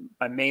 but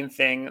my main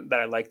thing that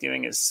I like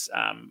doing is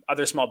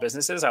other small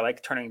businesses. I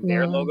like turning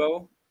their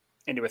logo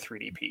into a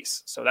 3D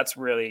piece. So that's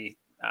really,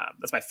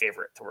 that's my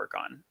favorite to work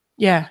on.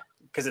 Yeah.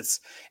 Because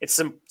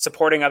it's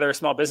supporting other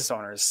small business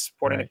owners,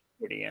 supporting the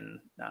community. And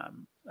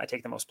I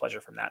take the most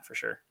pleasure from that for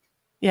sure.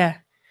 Yeah.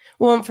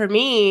 Well, and for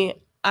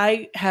me,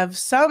 I have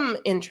some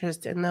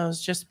interest in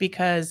those just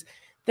because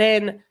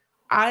then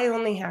I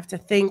only have to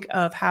think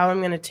of how I'm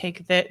going to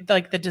take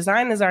the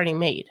design is already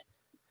made.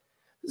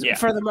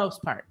 For the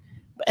most part.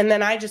 And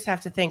then I just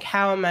have to think,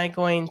 how am I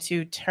going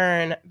to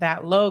turn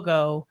that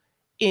logo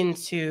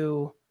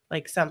into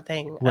like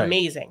something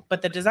amazing?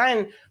 But the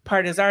design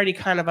part is already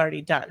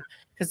done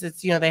because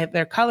it's,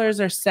 their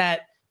colors are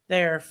set,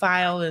 their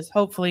file is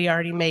hopefully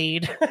already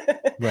made.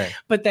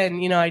 But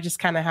then, I just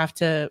kind of have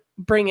to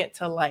bring it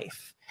to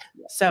life.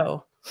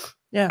 So,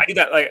 yeah. I do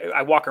that. Like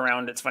I walk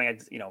around. It's funny.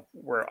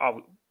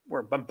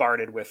 We're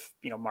bombarded with,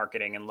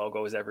 marketing and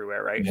logos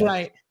everywhere.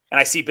 Right. And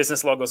I see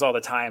business logos all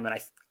the time. And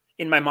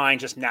in my mind,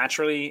 just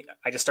naturally,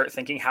 I just start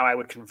thinking how I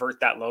would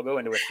convert that logo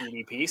into a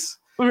 3D piece.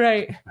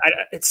 Right.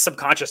 It's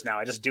subconscious now.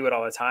 I just do it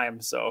all the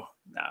time. So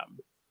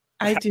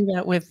I do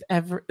that with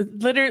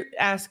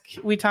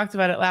we talked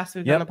about it last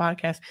week on the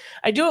podcast.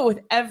 I do it with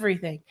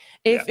everything.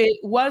 If it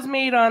was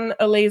made on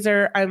a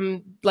laser,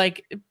 I'm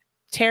like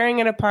tearing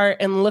it apart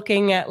and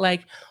looking at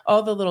like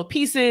all the little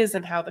pieces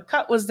and how the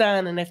cut was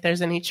done and if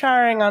there's any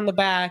charring on the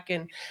back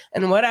and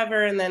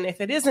whatever. And then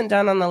if it isn't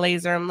done on the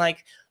laser, I'm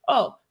like,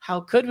 oh, how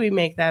could we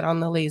make that on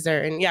the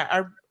laser? And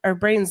our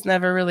brains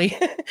never really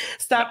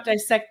stop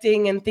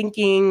dissecting and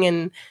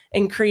thinking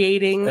and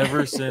creating.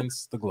 Ever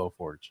since the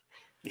Glowforge.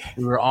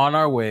 We were on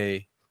our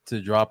way to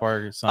drop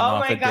our son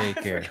off at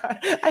daycare.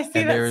 I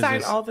see that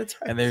sign all the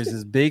time. And there's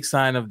this big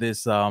sign of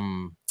this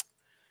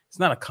it's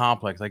not a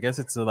complex. I guess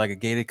it's like a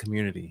gated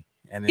community.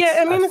 And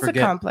it's a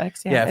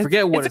complex. Yeah, I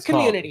forget what it's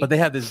called. But they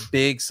have this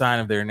big sign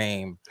of their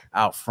name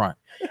out front.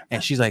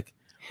 And she's like,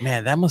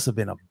 man, that must have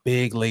been a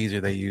big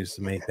laser they used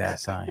to make that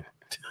sign.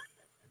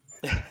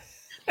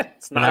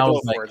 It's not a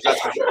Glowforge,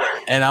 that's for sure.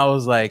 And I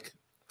was like,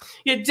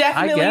 you're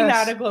definitely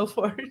not a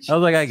Glowforge. I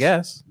was like, I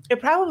guess. It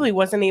probably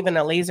wasn't even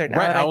a laser now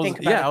that I think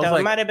about it, though.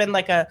 It might have been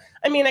like I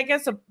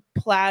guess a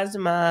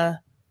plasma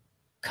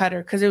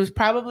cutter because it was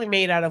probably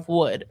made out of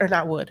wood or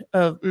not wood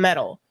of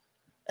metal,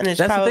 and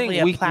it's probably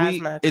a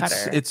plasma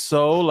cutter. It's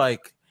so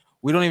like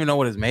we don't even know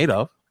what it's made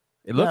of.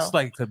 It looks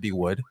like it could be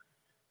wood,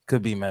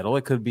 could be metal,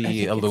 it could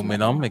be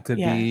aluminum, it could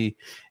be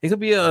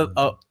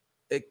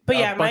But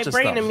yeah, my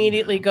brain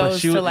immediately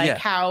goes to like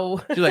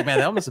how she's like, man,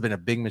 that must have been a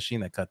big machine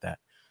that cut that.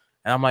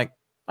 And I'm like,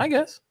 I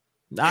guess.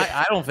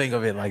 I don't think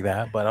of it like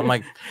that, but I'm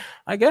like,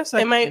 I guess.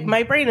 And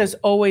my brain is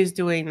always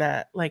doing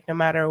that, like no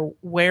matter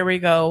where we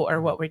go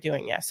or what we're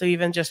doing. Yeah. So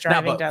even just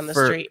driving down the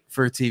street.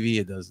 For TV,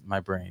 it does. My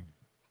brain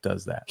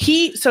does that.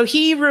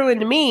 He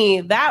ruined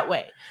me that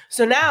way.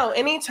 So now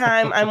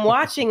anytime I'm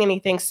watching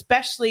anything,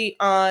 especially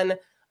on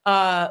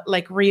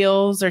like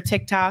Reels or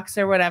TikToks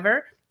or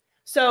whatever.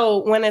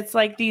 So when it's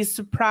like these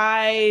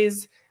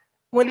surprise,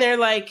 when they're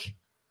like,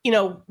 you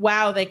know,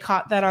 wow, they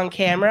caught that on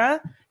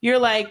camera. You're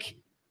like,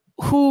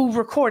 who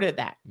recorded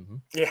that? Mm-hmm.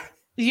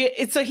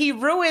 Yeah. So he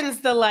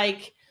ruins the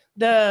like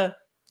the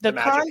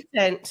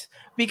content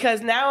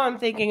because now I'm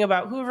thinking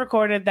about who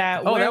recorded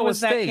that. Where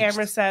was that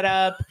camera set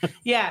up?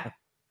 Yeah.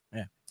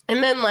 Yeah.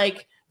 And then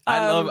like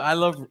I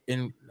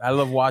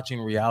love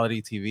watching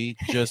reality TV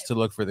just to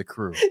look for the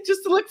crew.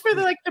 Just to look for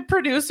the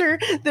producer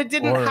that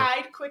didn't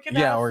hide quick enough.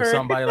 Yeah, or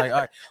somebody like, all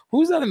right,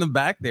 who's that in the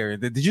back there?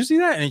 Did you see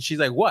that? And she's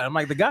like, what? I'm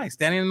like, the guy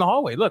standing in the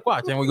hallway. Look,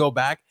 watch. And we go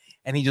back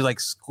and he just like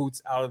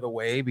scoots out of the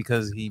way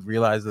because he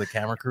realizes the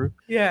camera crew.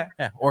 Yeah.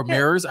 Yeah. Or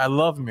mirrors. I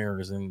love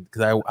mirrors, and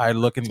because I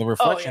look in the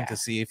reflection to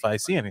see if I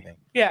see anything.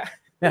 Yeah.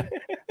 Yeah.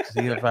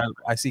 See if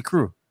I see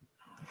crew.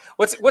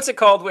 What's it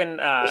called when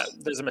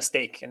there's a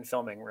mistake in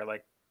filming where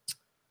like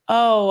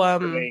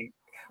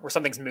where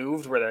something's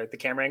moved, where the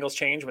camera angles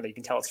change, where you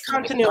can tell it's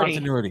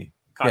continuity.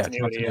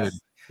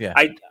 Yeah.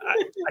 I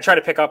try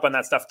to pick up on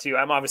that stuff too.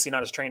 I'm obviously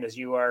not as trained as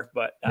you are,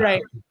 but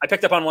right. I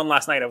picked up on one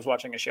last night. I was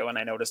watching a show and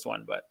I noticed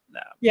one, but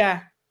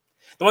yeah.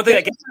 The one thing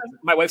I get,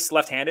 my wife's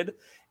left-handed,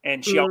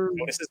 and she always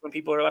notices when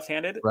people are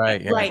left-handed.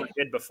 Right. Yeah. Right.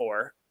 Did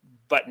before,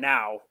 but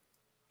now,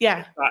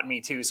 yeah, got me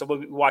too. So we'll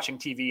be watching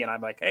TV, and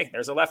I'm like, hey,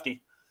 there's a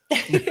lefty.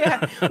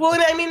 Yeah. Well,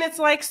 and I mean, it's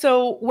like,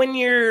 so when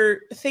you're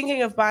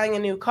thinking of buying a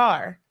new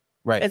car,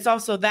 right, it's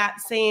also that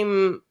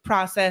same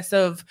process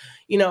of,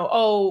 you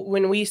know,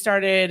 when we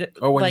started,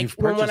 or when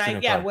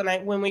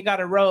when we got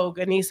a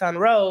Nissan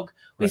Rogue,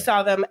 we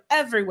saw them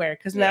everywhere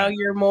because now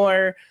you're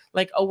more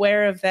like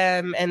aware of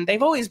them, and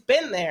they've always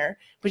been there,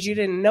 but you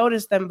didn't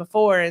notice them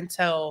before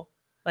until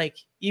like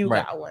you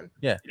got one.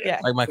 Yeah.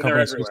 Like my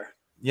company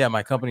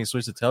my company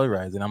switched to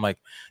Tellurides, and I'm like,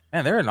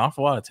 man, there are an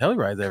awful lot of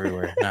Tellurides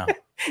everywhere now.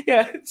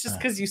 Yeah, it's just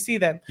because you see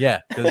them.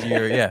 Yeah, because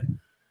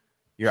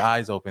your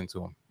eyes open to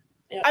them.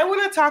 Yeah. I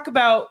want to talk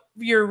about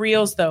your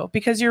reels though,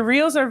 because your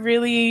reels are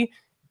really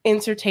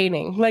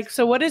entertaining. Like,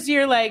 so what does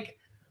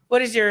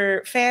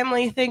your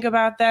family think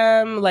about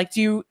them? Like,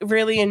 do you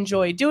really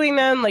enjoy doing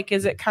them? Like,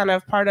 is it kind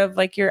of part of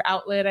like your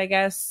outlet, I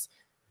guess?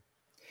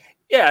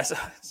 Yeah. So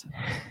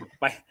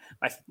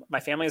my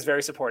family is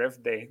very supportive.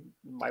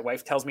 My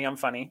wife tells me I'm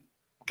funny.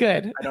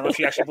 Good. I don't know if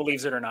she actually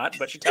believes it or not,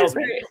 but she tells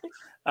me.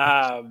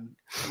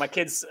 My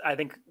kids, I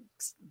think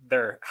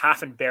they're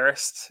half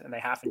embarrassed and they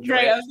half enjoy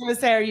it. I was going to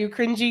say, are you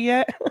cringy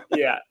yet?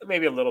 Yeah,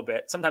 maybe a little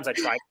bit. Sometimes I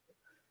try.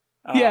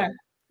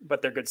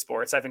 But they're good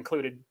sports. I've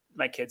included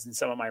my kids in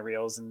some of my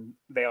reels, and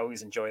they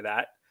always enjoy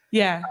that.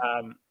 Yeah.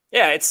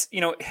 It's,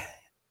 you know,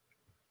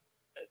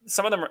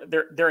 some of them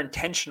they're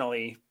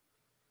intentionally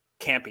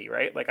campy,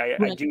 right? Like I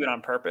do it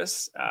on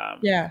purpose.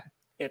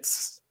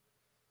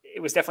 It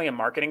was definitely a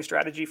marketing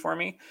strategy for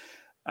me.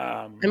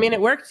 I mean,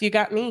 it worked. You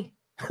got me.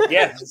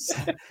 Yeah,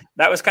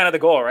 that was kind of the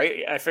goal,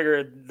 right? I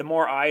figured the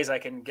more eyes I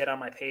can get on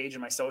my page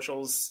and my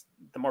socials,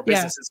 the more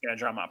business is going to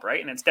drum up, right?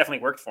 And it's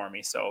definitely worked for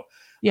me. So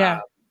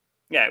it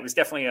was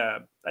definitely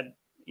an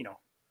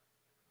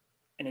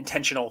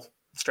intentional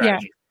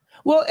strategy.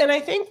 Yeah. Well, and I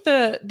think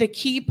the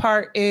key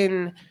part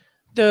in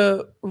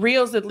the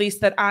reels, at least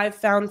that I've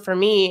found for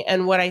me,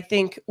 and what I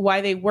think why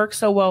they work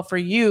so well for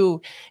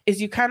you is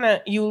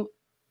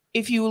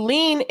if you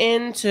lean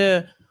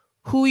into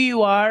who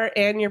you are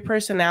and your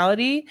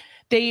personality,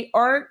 they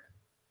aren't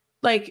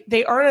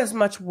as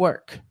much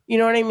work. You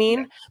know what I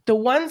mean? The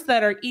ones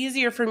that are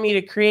easier for me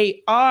to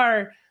create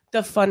are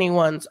the funny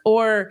ones,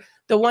 or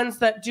the ones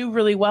that do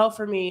really well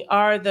for me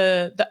are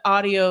the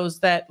audios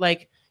that,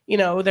 like, you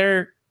know,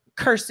 they're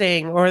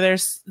cursing or they're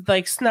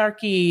like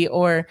snarky,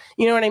 or,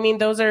 you know what I mean?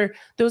 Those are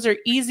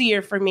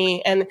easier for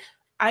me. And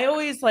I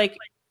always, like,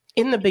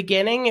 in the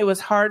beginning, it was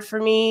hard for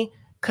me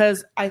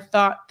because I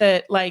thought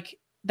that like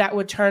that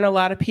would turn a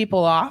lot of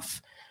people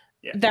off,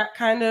 that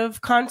kind of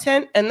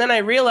content. And then I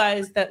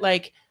realized that,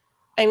 like,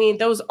 I mean,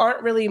 those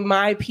aren't really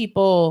my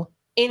people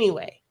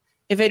anyway.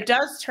 If it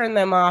does turn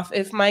them off,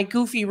 if my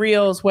goofy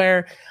reels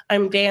where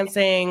I'm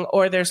dancing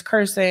or there's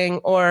cursing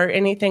or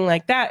anything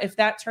like that, if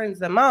that turns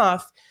them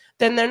off,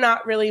 then they're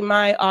not really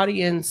my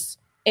audience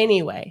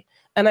anyway.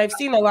 And I've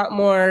seen a lot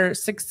more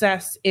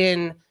success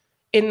in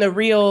the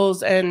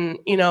reels and,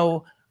 you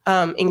know,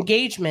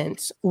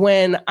 engagement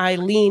when I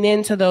lean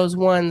into those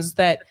ones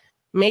that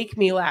make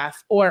me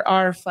laugh or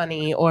are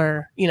funny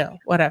or, you know,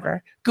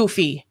 whatever,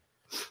 goofy.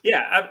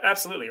 Yeah,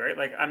 absolutely. Right.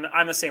 Like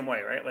I'm the same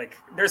way, right? Like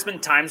there's been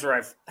times where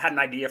I've had an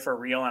idea for a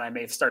reel and I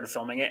may have started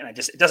filming it and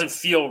it doesn't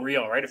feel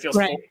real, right? It feels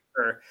right.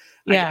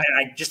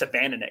 I just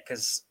abandon it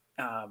because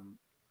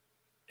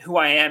who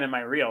I am in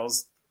my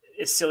reels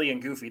is silly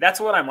and goofy. That's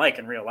what I'm like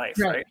in real life,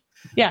 right?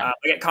 Yeah. I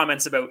get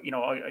comments about,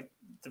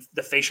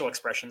 the facial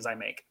expressions I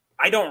make.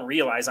 I don't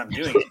realize I'm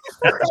doing it.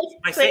 That's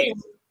my face,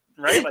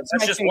 right? Like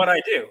that's just what I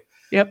do.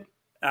 Yep.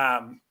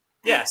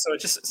 So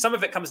it's just, some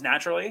of it comes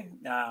naturally.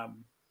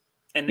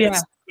 And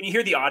it's, when you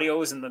hear the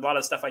audios and a lot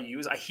of the stuff I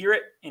use, I hear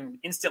it and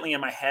instantly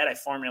in my head, I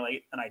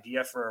formulate an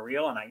idea for a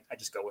reel and I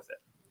just go with it.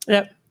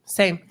 Yep.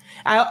 Same.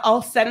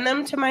 I'll send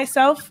them to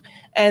myself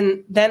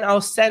and then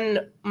I'll send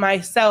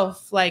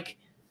myself like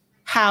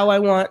how I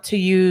want to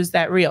use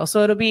that reel.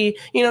 So it'll be,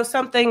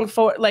 something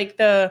for like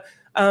the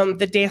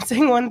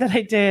dancing one that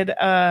I did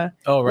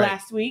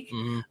last week.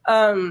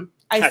 Mm-hmm.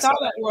 I saw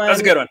that one. That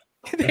was a good one.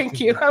 Thank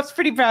you. I was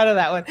pretty proud of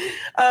that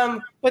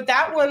one. But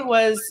that one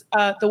was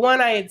the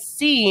one I had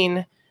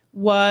seen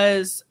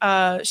was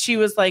she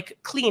was like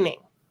cleaning.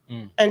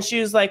 And she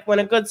was like, when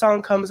a good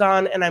song comes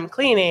on and I'm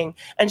cleaning,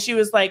 and she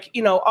was like,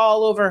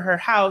 all over her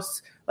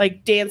house,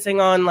 like dancing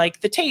on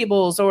like the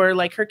tables or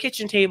like her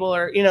kitchen table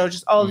or,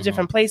 just all the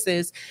different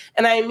places.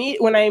 And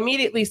when I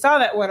immediately saw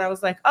that one, I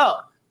was like, oh,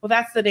 well,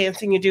 that's the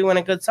dancing you do when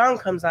a good song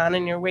comes on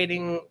and you're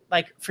waiting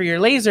like for your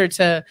laser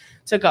to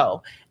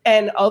go.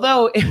 And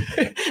although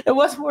it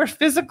was more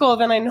physical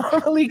than I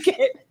normally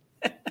get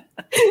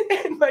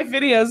in my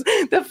videos,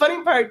 the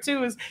funny part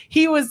too is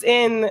he was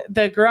in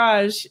the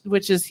garage,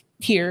 which is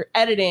here,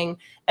 editing,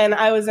 and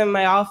I was in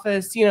my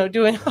office,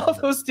 doing all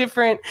those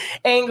different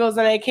angles,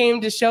 and I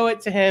came to show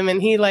it to him,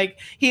 and he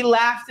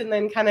laughed and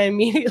then kind of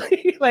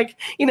immediately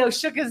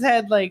shook his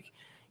head like,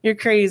 you're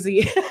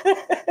crazy.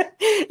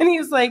 And he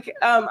was like,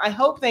 I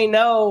hope they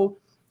know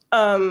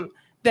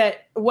that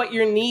what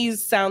your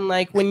knees sound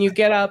like when you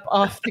get up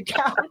off the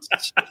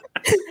couch.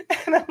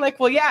 And I'm like,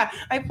 well, yeah,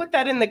 I put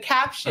that in the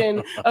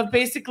caption of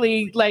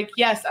basically like,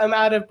 yes, I'm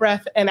out of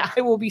breath and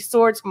I will be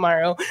sore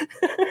tomorrow.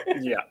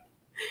 Yeah.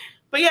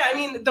 But yeah, I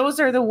mean, those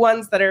are the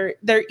ones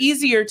they're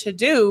easier to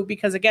do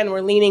because again,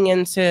 we're leaning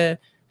into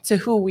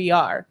who we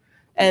are.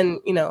 And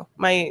I'm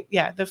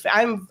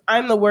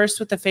the worst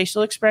with the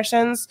facial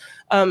expressions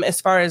as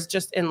far as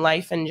just in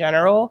life in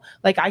general.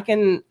 Like I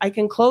can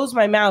close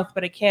my mouth,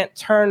 but I can't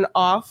turn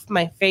off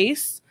my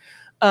face.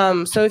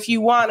 So if you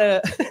want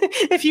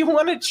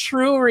a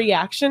true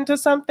reaction to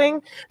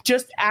something,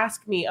 just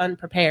ask me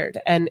unprepared,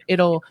 and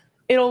it'll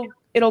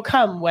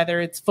come whether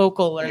it's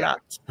vocal or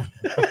not.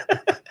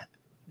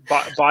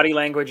 Body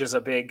language is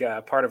a big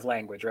part of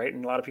language, right?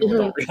 And a lot of people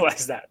don't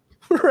realize that.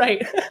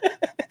 Right.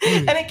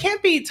 And it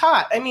can't be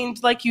taught. I mean,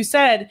 like you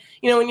said,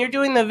 when you're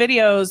doing the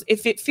videos,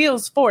 if it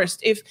feels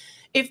forced, if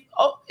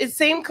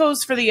same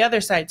goes for the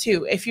other side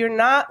too. If you're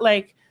not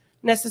like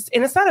and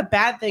it's not a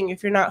bad thing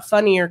if you're not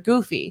funny or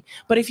goofy,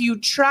 but if you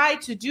try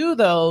to do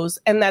those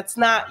and that's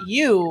not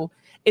you,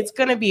 it's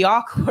going to be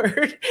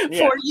awkward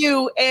for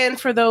you and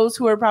for those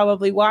who are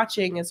probably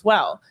watching as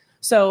well.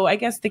 So I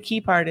guess the key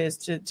part is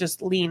to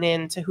just lean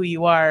into who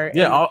you are.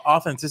 Yeah,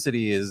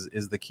 authenticity is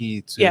the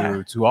key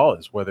to all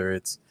this, whether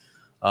it's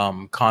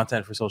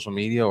content for social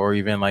media or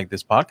even like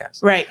this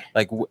podcast. Right.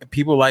 Like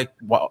people like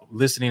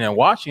listening and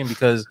watching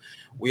because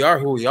we are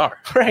who we are.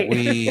 Right.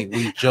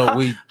 We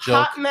joke.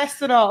 Hot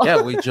mess and all.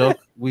 Yeah, we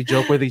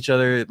joke with each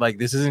other. Like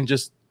this isn't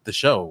just the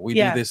show. We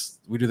do this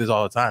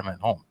all the time at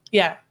home.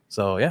 Yeah.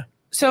 So yeah.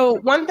 So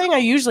one thing I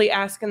usually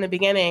ask in the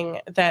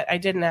beginning that I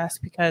didn't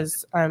ask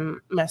because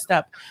I'm messed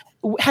up.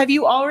 Were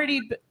you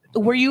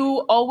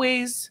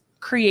always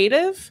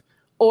creative,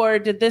 or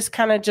did this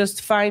kind of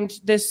just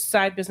this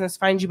side business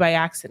find you by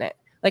accident?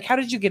 Like, how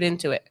did you get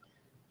into it?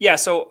 Yeah.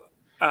 So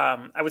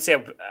I would say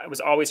I was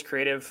always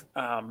creative.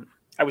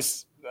 I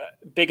was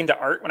big into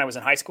art when I was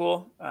in high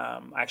school.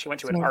 I actually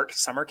went to an art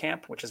summer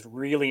camp, which is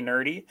really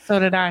nerdy. So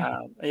did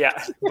I.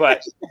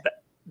 But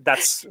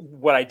that's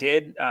what I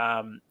did.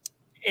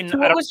 So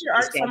what was your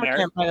art summer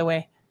camp, by the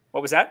way?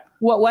 What was that?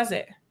 What was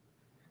it?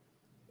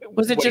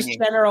 Was it just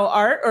general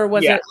art, or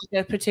was it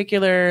like a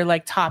particular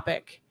like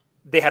topic?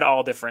 They had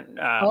all different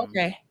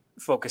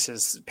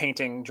focuses: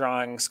 painting,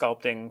 drawing,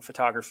 sculpting,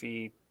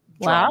 photography,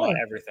 drama,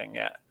 everything.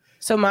 Yeah.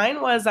 So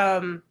mine was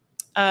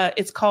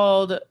it's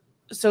called.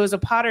 So it was a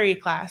pottery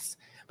class,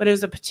 but it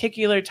was a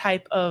particular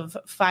type of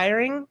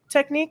firing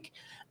technique.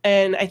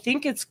 And I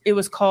think it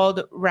was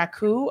called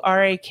raku,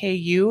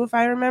 R-A-K-U, if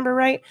I remember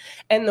right.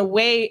 And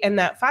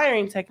that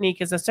firing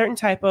technique is a certain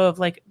type of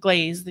like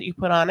glaze that you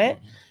put on it.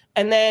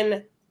 And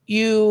then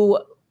you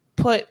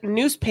put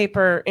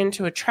newspaper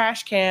into a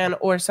trash can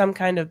or some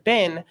kind of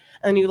bin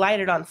and you light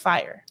it on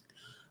fire.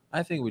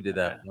 I think we did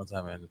that one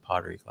time in the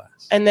pottery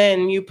class. And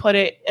then you put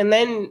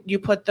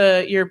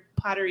your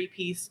pottery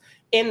piece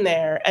in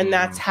there, and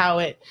that's how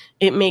it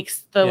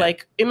makes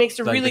it makes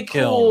a really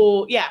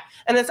cool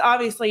and it's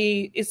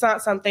obviously it's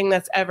not something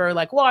that's ever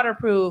like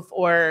waterproof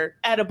or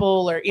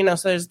edible or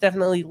so there's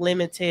definitely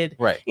limited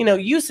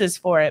uses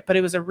for it, but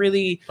it was a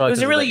really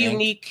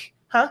unique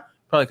probably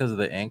because of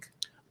the ink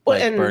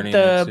and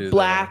the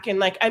black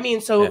and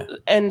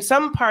and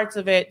some parts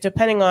of it,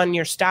 depending on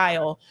your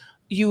style,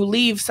 you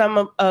leave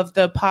some of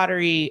the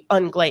pottery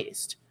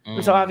unglazed.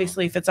 And so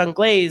obviously if it's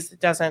unglazed, it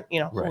doesn't,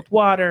 hold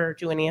water or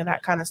do any of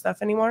that kind of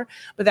stuff anymore.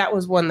 But that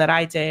was one that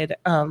I did.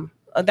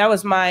 That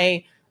was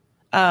my,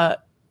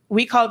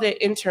 we called it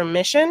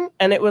intermission,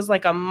 and it was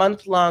like a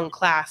month-long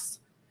class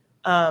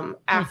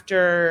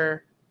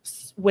after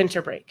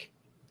winter break.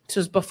 So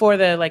it was before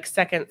the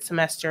second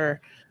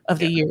semester of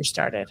the year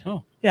started.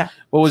 Oh. Yeah.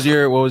 What was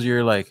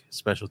your like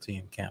specialty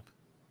in camp?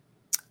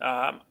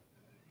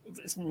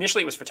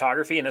 Initially it was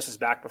photography, and this was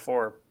back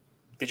before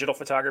digital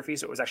photography.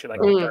 So it was actually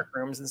like dark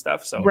rooms and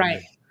stuff. So,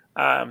 right.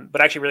 But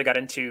I actually really got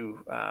into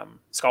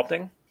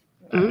sculpting.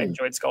 I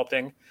enjoyed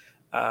sculpting.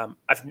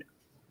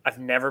 I've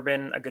never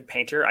been a good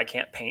painter. I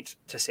can't paint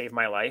to save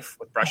my life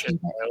with brushes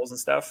and oils and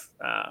stuff.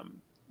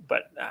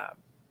 But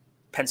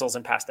pencils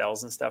and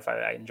pastels and stuff,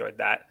 I enjoyed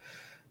that.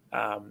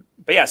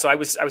 But yeah, so I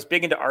was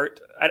big into art.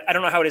 I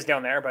don't know how it is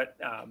down there, but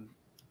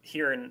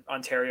here in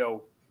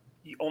Ontario,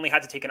 you only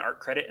had to take an art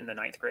credit in the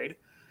 9th grade.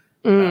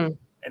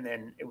 And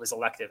then it was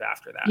elective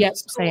after that. Yep,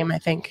 same, I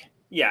think.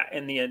 Yeah,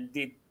 and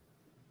the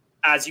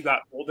as you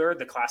got older,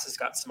 the classes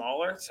got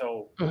smaller.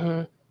 So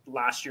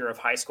last year of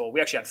high school,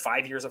 we actually had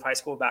 5 years of high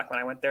school back when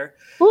I went there.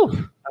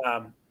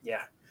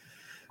 Yeah,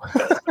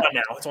 but not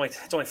now. It's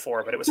only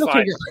 4, but it was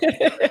 5.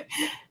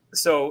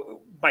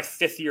 So my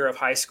 5th year of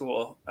high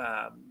school,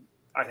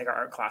 I think our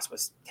art class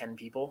was 10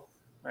 people,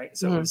 right?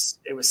 So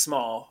it was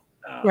small,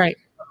 right?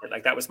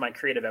 Like that was my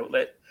creative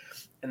outlet,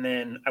 and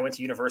then I went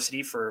to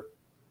university for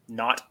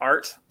not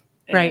art,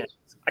 and right?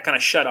 I kind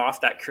of shut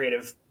off that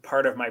creative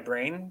part of my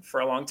brain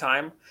for a long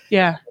time.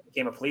 Yeah, I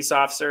became a police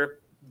officer.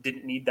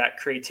 Didn't need that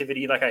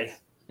creativity like I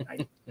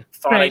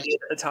thought I did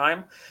at the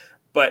time,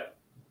 but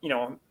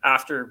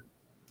after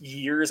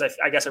years,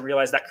 I guess I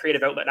realized that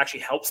creative outlet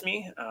actually helps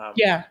me.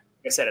 Yeah. Like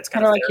I said, it's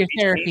kind of like your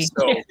therapy.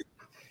 So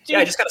yeah,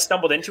 I just kind of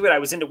stumbled into it. I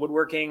was into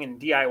woodworking and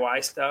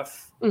DIY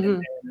stuff. And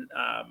then,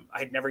 I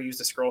had never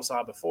used a scroll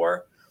saw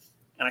before.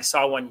 And I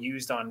saw one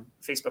used on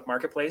Facebook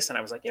Marketplace. And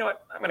I was like, you know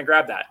what? I'm going to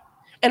grab that.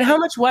 And how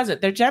much was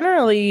it? They're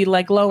generally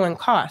low in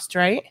cost,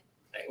 right?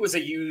 It was a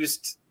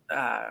used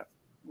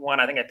one.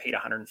 I think I paid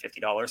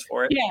 $150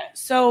 for it. Yeah.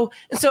 So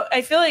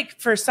I feel like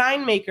for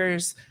sign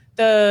makers,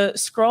 the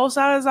scroll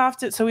saw is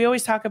often, so we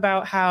always talk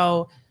about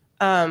how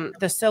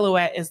the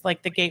silhouette is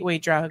like the gateway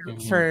drug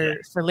for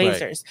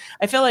lasers. Right.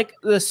 I feel like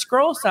the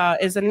scroll saw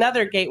is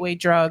another gateway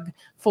drug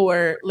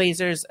for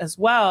lasers as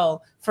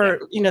well,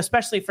 for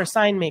especially for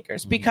sign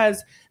makers,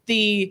 because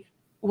the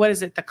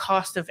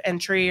cost of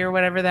entry or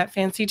whatever that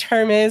fancy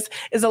term is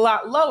a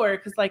lot lower.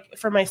 Because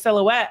for my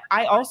silhouette,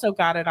 I also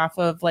got it off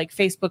of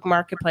Facebook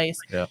Marketplace,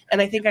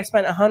 and I think I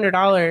spent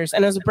 $100,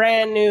 and it was a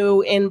brand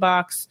new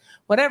inbox,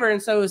 whatever,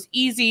 and so it was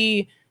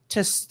easy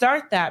to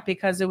start that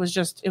because it was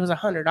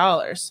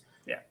 $100.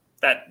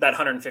 That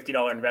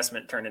 $150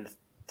 investment turned into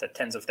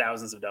tens of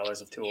thousands of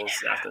dollars of tools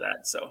after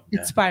that. So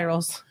it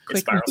spirals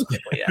quickly.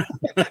 Yeah.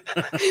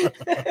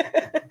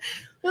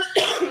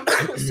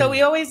 So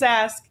we always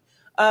ask,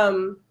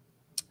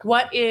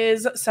 what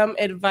is some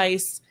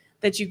advice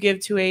that you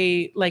give to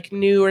a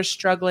new or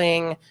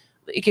struggling,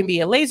 it can be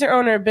a laser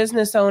owner,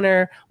 business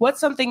owner. What's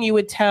something you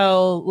would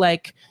tell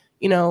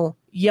young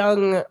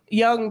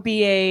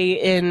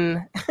BA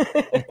in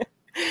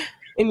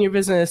in your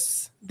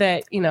business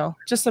that,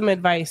 just some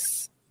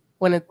advice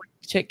when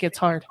shit gets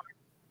hard?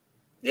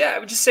 Yeah, I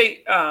would just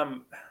say, I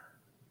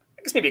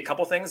guess maybe a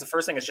couple things. The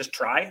first thing is just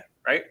try,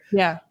 right?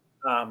 Yeah.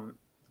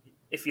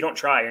 If you don't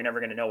try, you're never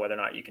going to know whether or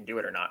not you can do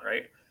it or not,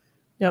 right?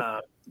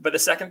 Yep. But the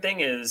second thing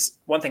is,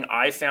 one thing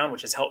I found,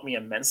 which has helped me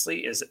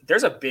immensely, is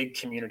there's a big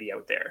community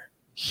out there.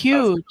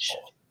 Huge.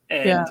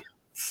 And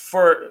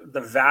for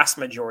the vast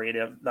majority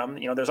of them,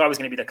 there's always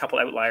going to be the couple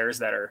outliers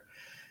that are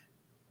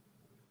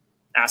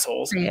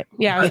assholes.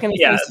 Yeah, I was going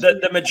to say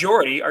the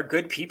majority are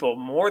good people,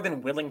 more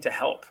than willing to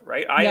help,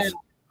 right?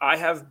 I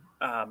have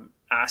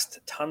asked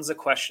tons of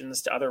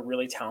questions to other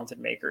really talented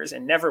makers,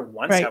 and never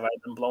once have I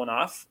been blown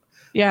off.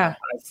 Yeah.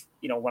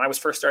 When I was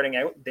first starting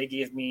out, they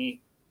gave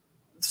me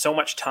so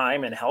much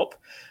time and help.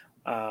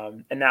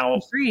 And now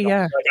I'm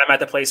at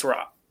the place where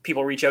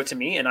people reach out to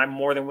me, and I'm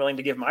more than willing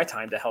to give my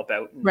time to help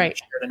out and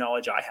share the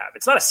knowledge I have.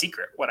 It's not a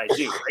secret what I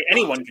do, right?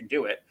 Anyone can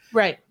do it.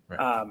 Right.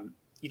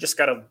 You just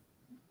got to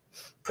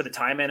put the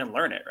time in and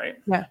learn it, right?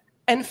 Yeah.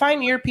 And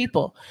find your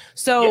people.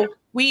 So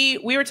we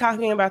were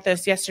talking about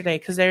this yesterday,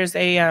 because there's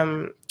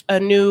a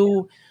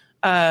new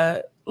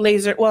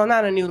laser, well,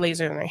 not a new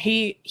laser.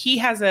 He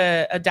has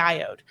a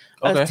diode,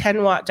 a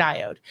 10-watt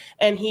diode,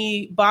 and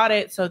he bought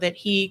it so that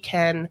he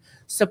can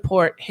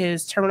support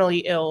his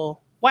terminally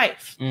ill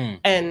wife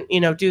and,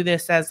 do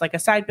this as a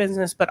side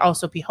business, but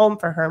also be home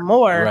for her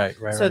more.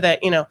 So that,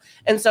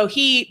 and so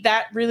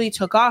that really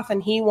took off,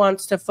 and he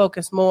wants to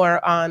focus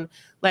more on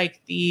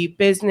the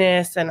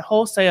business and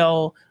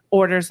wholesale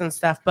orders and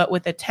stuff. But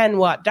with a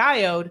 10-watt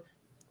diode,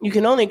 you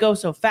can only go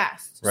so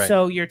fast. Right.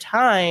 So your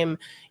time,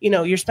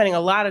 you're spending a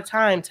lot of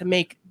time to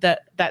make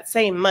that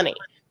same money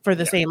for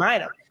the same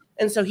item.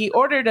 And so he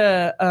ordered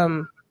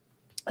an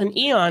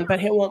Eon,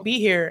 but it won't be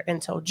here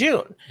until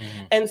June.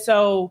 And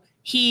so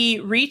he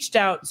reached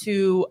out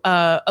to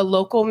a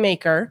local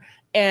maker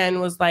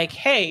and was like,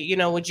 hey, you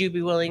know, would you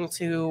be willing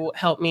to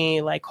help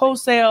me like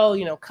wholesale,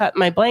 you know, cut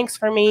my blanks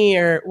for me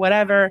or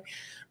whatever?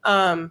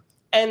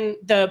 And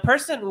the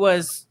person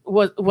was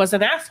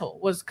an asshole,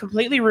 was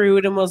completely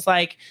rude, and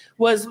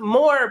was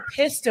more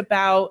pissed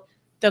about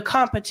the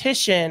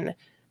competition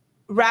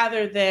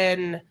rather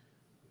than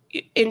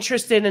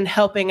interested in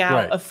helping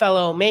out a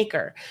fellow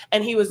maker.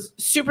 And he was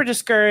super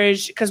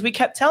discouraged because we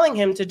kept telling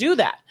him to do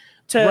that,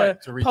 to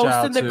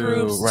post in the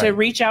groups, to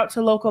reach out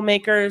to local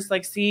makers,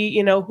 like see,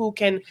 you know, who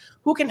can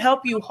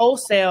help you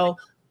wholesale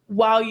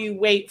while you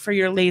wait for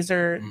your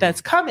laser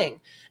that's coming.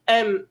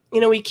 And,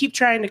 you know, we keep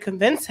trying to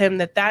convince him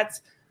that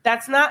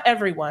that's not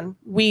everyone.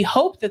 We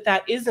hope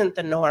that isn't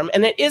the norm.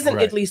 And it isn't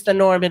at least the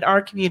norm in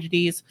our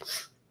communities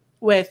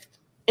with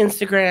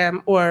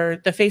Instagram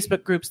or the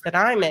Facebook groups that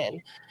I'm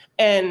in.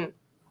 And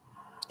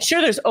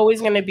sure, there's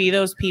always going to be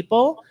those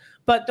people,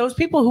 but those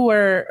people who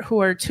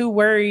are too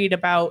worried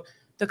about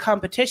the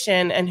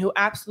competition and who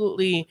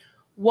absolutely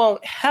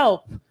won't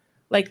help,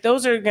 like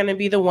those are going to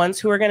be the ones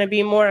who are going to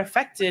be more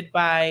affected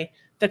by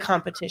the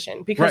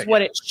competition. Because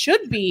what it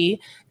should be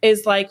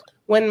is like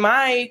when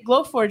my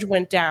Glowforge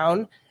went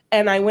down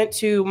and I went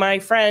to my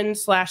friend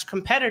 /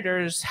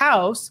 competitor's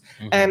house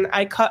and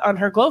I cut on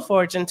her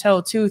Glowforge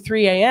until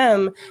 2-3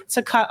 a.m.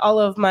 to cut all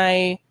of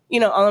my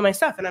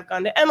stuff. And I've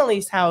gone to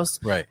Emily's house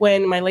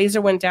when my laser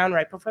went down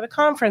right before the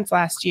conference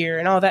last year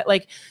and all that.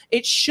 Like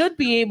it should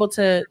be able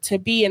to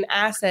be an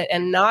asset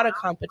and not a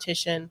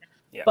competition.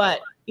 Yeah.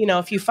 But, you know,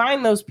 if you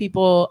find those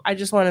people, I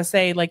just want to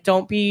say, like,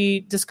 don't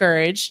be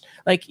discouraged.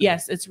 Like,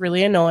 yes, it's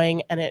really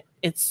annoying and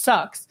it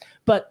sucks,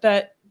 but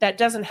that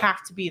doesn't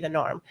have to be the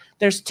norm.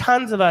 There's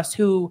tons of us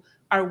who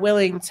are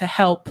willing to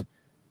help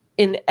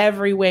in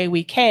every way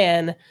we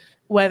can,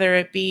 whether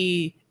it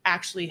be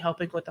actually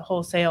helping with the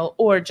wholesale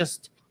or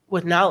just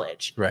with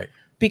knowledge. Right.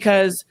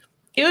 Because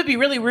it would be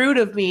really rude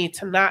of me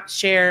to not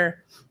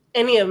share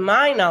any of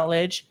my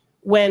knowledge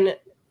when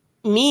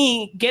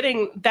me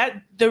getting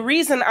that, the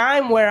reason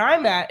I'm where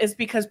I'm at is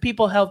because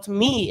people helped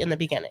me in the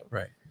beginning.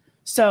 Right.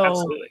 So,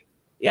 absolutely.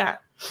 Yeah.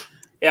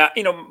 Yeah.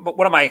 You know, but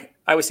I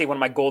always say one of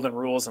my golden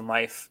rules in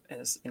life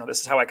is, you know,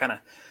 this is how I kind of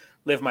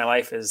live my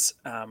life is,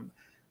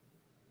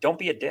 don't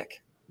be a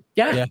dick.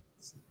 Yeah.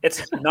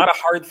 It's not a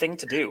hard thing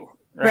to do.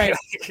 Right.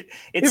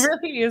 It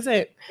really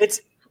isn't.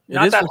 It's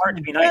not that hard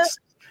to be nice.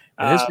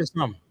 It is for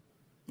some.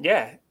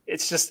 Yeah.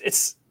 It's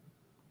just,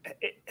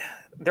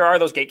 there are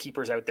those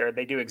gatekeepers out there.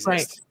 They do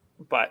exist,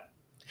 but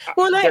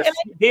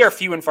they are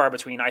few and far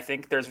between. I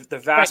think there's the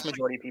vast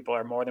majority of people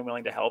are more than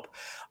willing to help.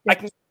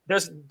 Yeah.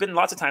 There's been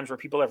lots of times where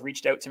people have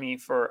reached out to me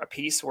for a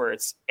piece where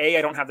it's A,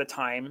 I don't have the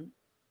time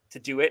to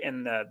do it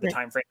in the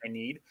time frame I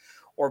need,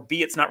 or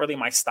B, it's not really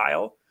my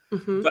style,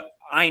 but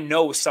I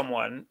know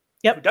someone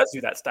who does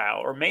do that style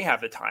or may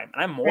have the time.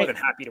 And I'm more than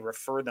happy to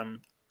refer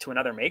them to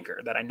another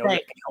maker that I know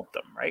that can help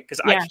them. Right.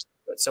 Cause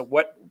so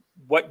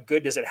what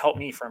good does it help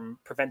me from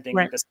preventing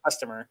this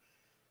customer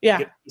get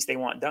the piece they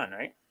want done?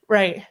 Right.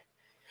 Right.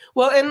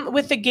 Well, and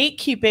with the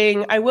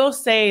gatekeeping, I will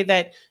say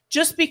that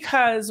just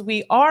because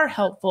we are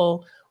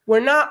helpful, we're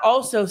not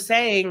also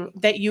saying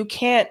that you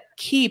can't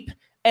keep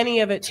any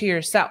of it to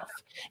yourself.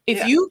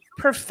 If you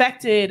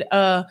perfected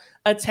a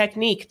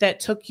technique that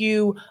took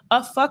you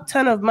a fuck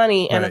ton of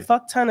money and a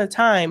fuck ton of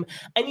time,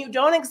 and you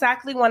don't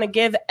exactly want to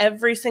give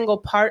every single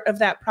part of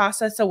that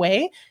process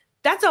away,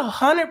 that's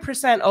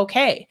 100%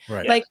 okay.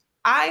 Right. Like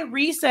I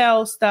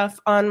resell stuff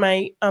on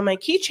my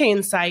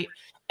keychain site,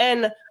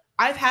 and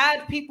I've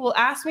had people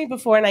ask me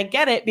before, and I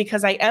get it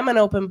because I am an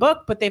open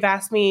book, but they've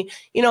asked me,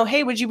 you know,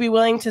 hey, would you be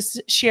willing to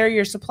share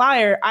your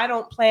supplier? I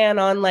don't plan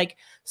on like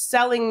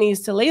selling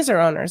these to laser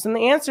owners. And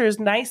the answer is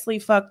nicely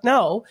fuck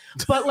no.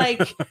 But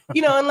like,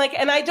 you know,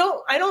 and I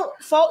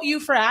don't fault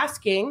you for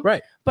asking.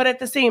 Right. But at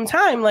the same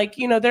time, like,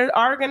 you know, there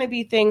are going to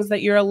be things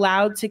that you're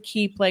allowed to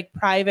keep like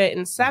private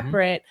and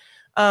separate.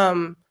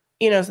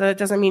 You know, so that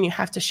doesn't mean you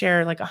have to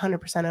share like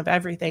 100% of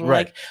everything.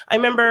 Right. Like I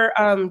remember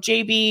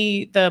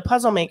JB, the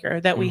puzzle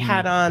maker that we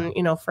had on,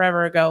 you know,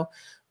 forever ago.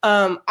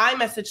 I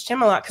messaged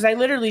him a lot because I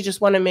literally just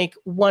want to make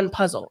one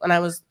puzzle, and I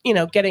was, you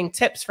know, getting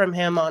tips from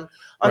him on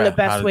the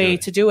best way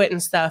to do it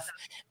and stuff.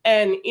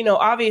 And, you know,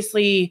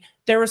 obviously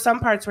there were some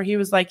parts where he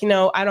was like, you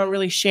know, I don't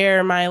really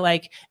share my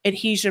like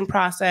adhesion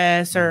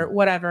process or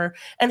whatever.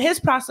 And his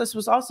process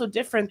was also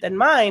different than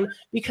mine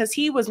because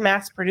he was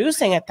mass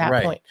producing at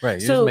that point.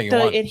 Right. So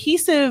the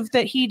adhesive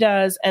that he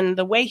does and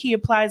the way he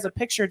applies a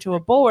picture to a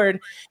board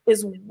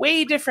is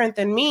way different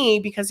than me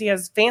because he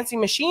has fancy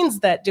machines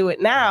that do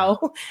it now.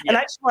 And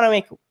I just want to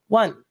make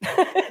one.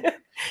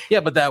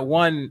 But that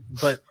one,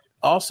 but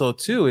also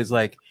too is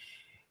like,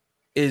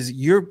 is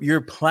you're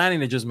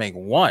planning to just make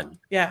one.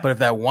 Yeah. But if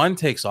that one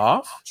takes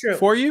off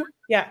for you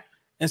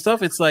and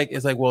stuff, it's like,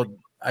 well,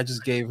 I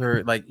just gave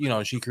her like, you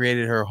know, she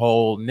created her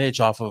whole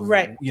niche off of,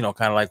 you know,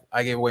 kind of like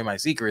I gave away my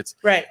secrets.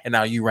 Right. And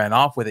now you ran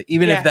off with it,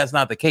 even if that's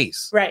not the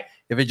case. Right.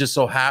 If it just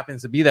so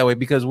happens to be that way,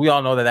 because we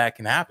all know that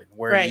can happen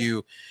where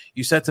you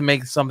set to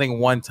make something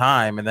one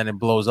time and then it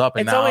blows up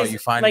and it's now you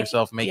find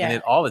yourself making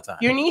it all the time.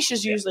 Your niche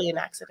is usually an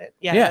accident.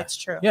 Yeah, that's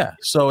true. Yeah.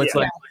 So it's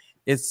like,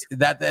 it's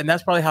that, and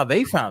that's probably how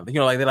they found it.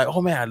 Like they're like,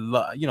 oh man, I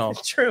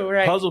love, true,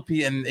 right? Puzzle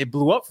piece, and it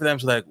blew up for them.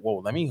 So like, whoa,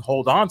 let me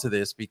hold on to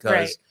this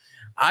because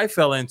I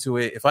fell into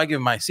it. If I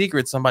give my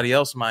secret, somebody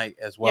else might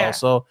as well. Yeah.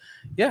 So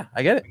yeah,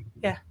 I get it.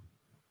 Yeah.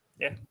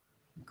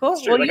 Cool.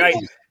 Well, like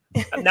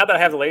now that I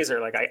have the laser,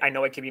 like I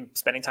know I could be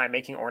spending time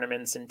making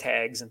ornaments and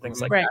tags and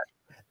things like that.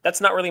 That's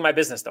not really my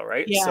business though,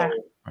 right? Yeah.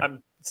 So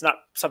it's not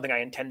something I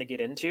intend to get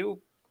into.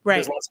 Right.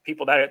 There's lots of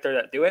people out there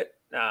that do it.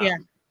 I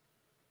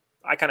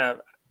kind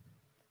of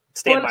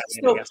stay in my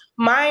lane, I guess.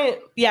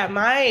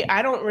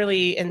 I don't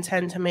really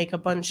intend to make a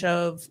bunch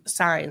of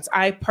signs.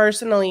 I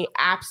personally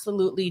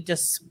absolutely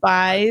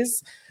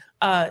despise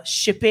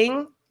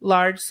shipping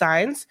large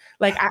signs.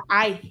 Like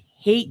I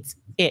hate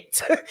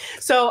it.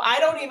 So I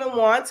don't even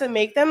want to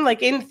make them.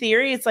 Like in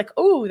theory, it's like,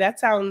 oh, that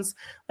sounds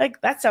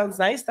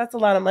nice. That's a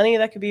lot of money.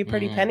 That could be a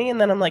pretty penny. And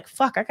then I'm like,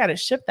 fuck, I gotta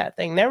ship that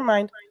thing. Never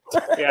mind.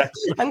 Yeah.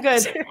 I'm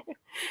good.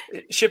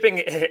 Shipping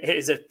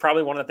is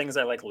probably one of the things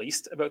I like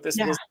least about this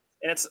business.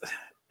 And it's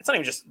not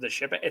even just the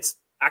shipping, it's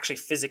actually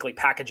physically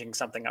packaging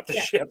something up to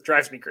ship.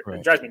 Drives me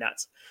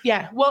nuts.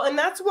 Yeah. Well, and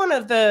that's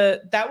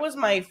that was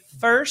my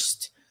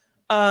first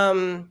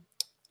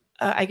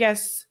I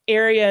guess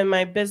area in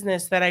my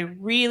business that I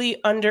really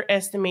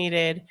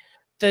underestimated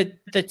the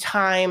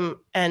time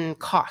and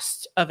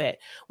cost of it.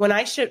 When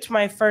I shipped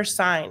my first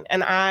sign,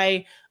 and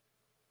I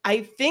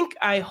think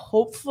I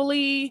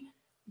hopefully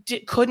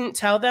couldn't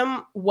tell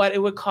them what it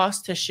would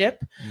cost to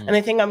ship. And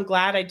I think I'm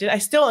glad I did. I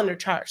still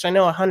undercharged. I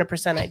know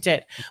 100% I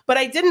did, but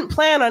I didn't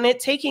plan on it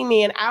taking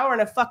me an hour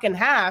and a fucking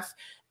half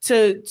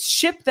to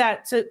ship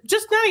that, to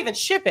just not even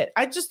ship it.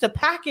 To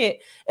pack it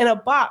in a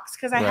box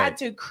because I had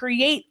to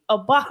create a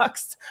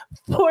box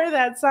for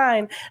that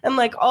sign and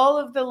like all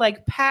of the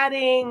like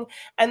padding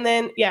and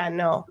then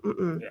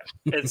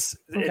it's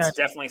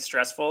definitely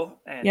stressful.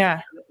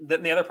 And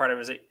then the other part of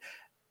it is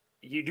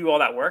you do all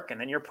that work and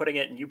then you're putting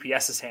it in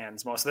UPS's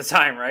hands most of the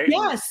time, right?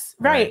 Yes,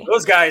 right.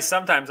 Those guys,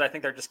 sometimes I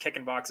think they're just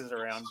kicking boxes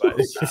around, but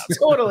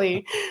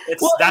totally.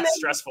 That's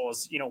stressful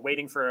is,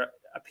 waiting for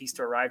a piece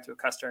to arrive to a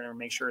customer and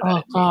make sure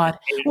that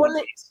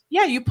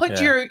you put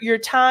your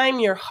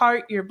time, your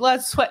heart, your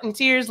blood, sweat, and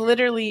tears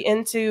literally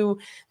into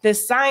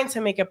this sign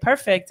to make it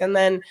perfect. And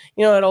then,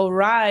 it'll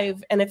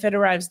arrive. And if it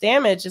arrives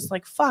damaged, it's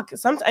like, fuck. And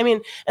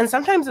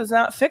sometimes it's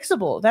not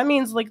fixable. That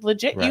means like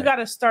legit, you got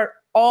to start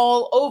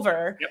all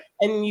over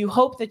and you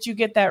hope that you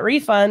get that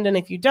refund. And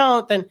if you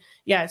don't, then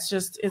it's a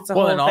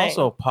whole thing.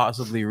 Also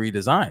possibly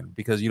redesign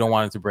because you don't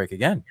want it to break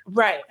again.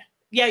 Right.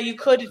 Yeah, you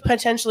could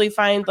potentially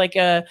find like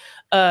a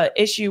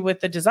issue with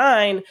the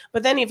design,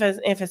 but then if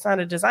it's not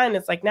a design,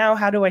 it's like, now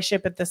how do I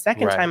ship it the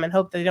second time and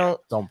hope they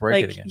don't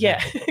break it again?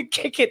 Yeah,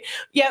 kick it.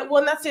 Yeah, well,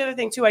 and that's the other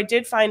thing too. I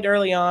did find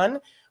early on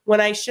when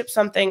I shipped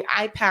something,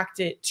 I packed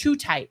it too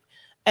tight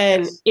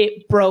and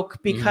it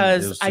broke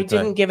because I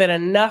didn't give it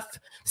enough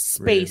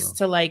space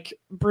to like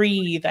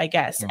breathe, I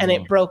guess, and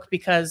it broke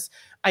because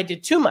I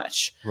did too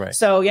much. Right.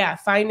 So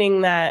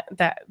finding that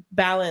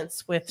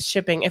balance with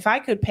shipping. If I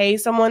could pay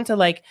someone to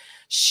like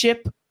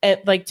ship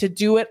it, like to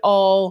do it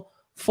all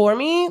for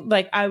me,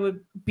 like I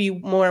would be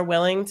more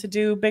willing to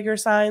do bigger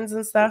signs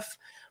and stuff.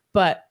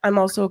 But I'm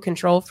also a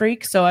control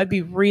freak, so I'd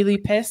be really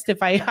pissed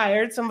if I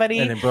hired somebody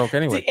and it broke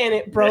anyway.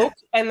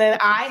 And then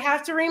I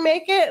have to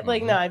remake it.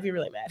 Like, no, I'd be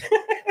really mad.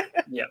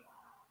 Yeah.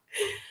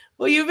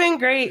 Well, you've been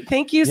great.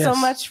 Thank you so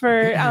much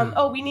for.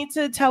 We need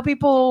to tell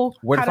people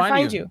how to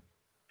find you.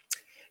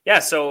 Yeah,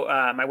 so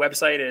my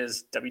website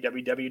is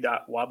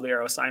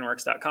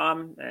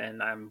www.wobblyarrowsignworks.com,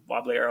 and I'm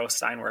Wobbly Arrow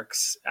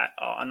Signworks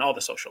on all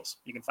the socials.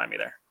 You can find me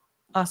there.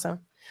 Awesome.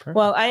 Perfect.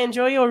 Well, I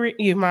enjoy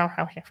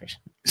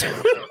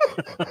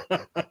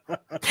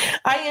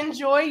I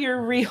enjoy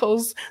your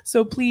reels,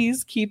 so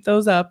please keep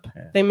those up.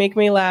 They make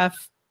me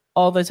laugh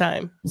all the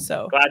time.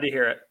 So glad to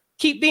hear it.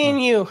 Keep being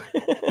you.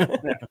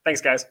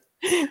 Thanks, guys.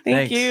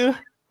 Thank you.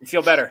 You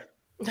feel better.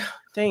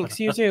 Thanks.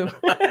 You too.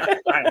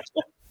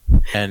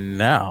 And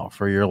now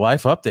for your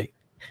life update.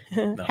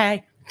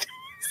 Hey,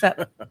 what's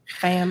up,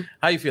 fam?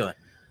 How you feeling?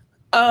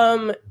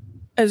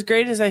 As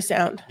great as I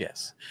sound.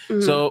 Yes.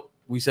 Mm-hmm. So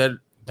we said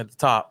at the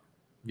top,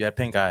 you had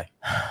pink eye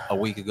a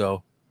week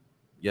ago.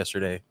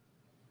 Yesterday.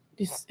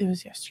 It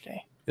was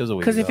yesterday. It was a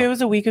week. Because if it was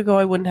a week ago,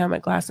 I wouldn't have my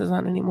glasses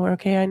on anymore.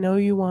 Okay, I know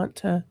you want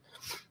to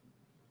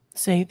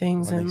say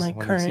things in like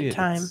current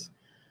time.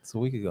 It's a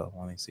week ago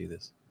when they see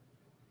this.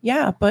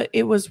 Yeah, but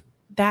it was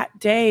that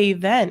day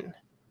then.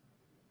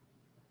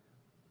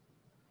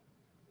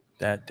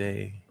 That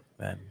day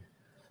then.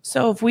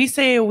 So if we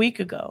say a week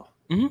ago,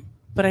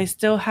 but I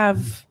still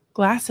have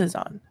glasses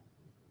on,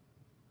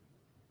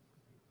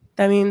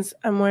 that means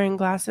I'm wearing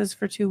glasses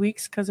for 2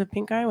 weeks because of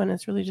pink eye when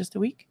it's really just a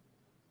week.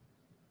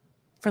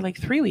 For like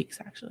 3 weeks,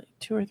 actually.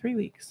 2 or 3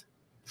 weeks.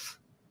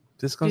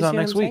 This comes out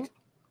next week.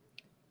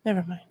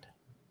 Never mind.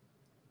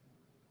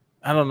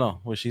 I don't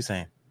know what she's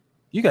saying.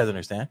 You guys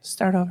understand.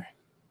 Start over.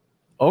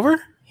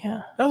 Over?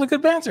 Yeah. That was a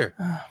good banter.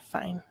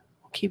 Fine.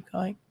 We'll keep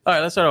going. All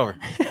right, let's start over.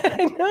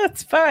 No,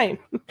 it's fine.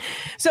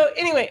 So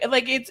anyway,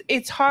 like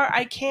it's hard.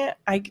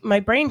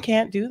 My brain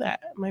can't do that.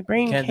 My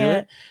brain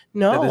can't.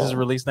 No. This is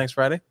released next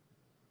Friday?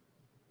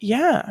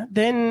 Yeah.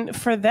 Then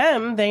for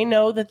them, they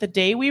know that the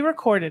day we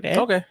recorded it,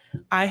 Okay.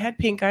 I had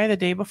pink eye the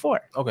day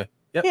before. Okay.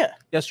 Yep. Yeah.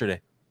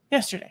 Yesterday.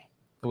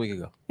 A week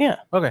ago. Yeah.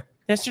 Okay.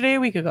 Yesterday, a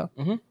week ago.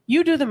 Mm-hmm.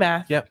 You do the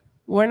math. Yep.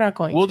 We're not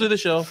going We'll to. do the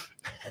show.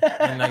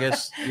 And I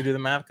guess you do the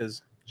math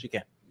because she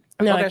can't.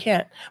 No, okay. I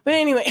can't. But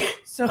anyway,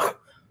 so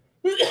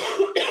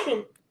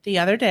the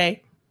other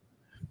day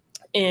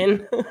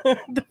in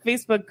the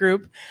Facebook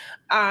group,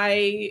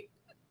 I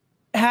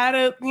had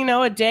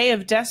a day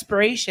of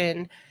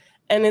desperation,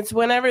 and it's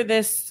whenever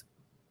this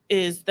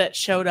is that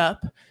showed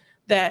up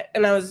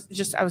and I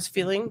was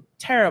feeling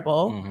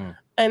terrible. Mm-hmm.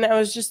 And I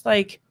was just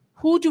like,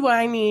 who do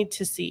I need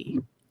to see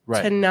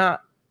to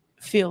not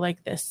feel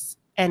like this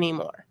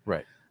anymore?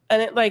 Right.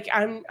 And it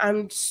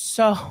I'm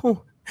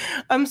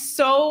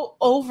so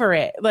over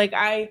it. Like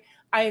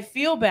I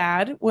feel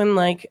bad when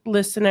like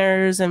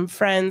listeners and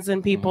friends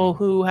and people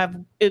who have,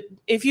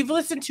 if you've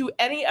listened to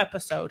any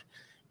episode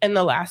in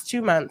the last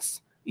 2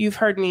 months, you've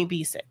heard me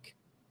be sick.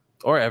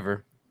 Or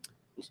ever.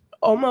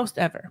 Almost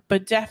ever,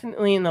 but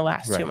definitely in the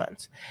last 2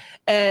 months.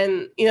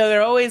 And,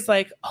 they're always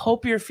like,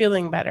 hope you're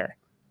feeling better.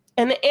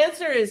 And the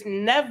answer is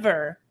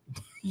never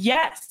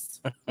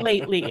yes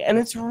lately. And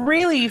it's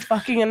really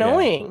fucking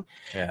annoying.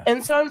 Yeah.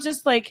 And so I'm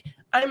just like,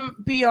 I'm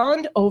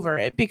beyond over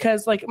it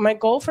because like my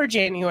goal for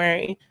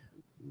January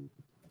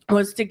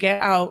was to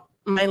get out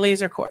my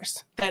laser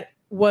course. That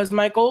was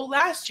my goal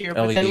last year.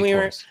 But LED then we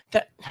course.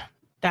 were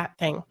that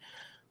thing.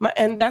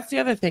 And that's the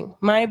other thing.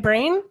 My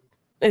brain,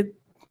 it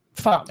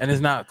fogged. And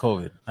it's not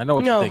COVID. I know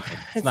what you're thinking.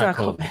 It's not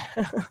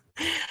COVID.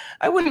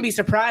 I wouldn't be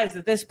surprised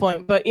at this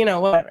point, but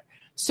whatever.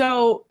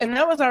 So, and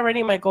that was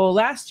already my goal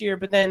last year,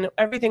 but then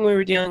everything we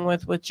were dealing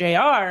with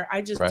JR,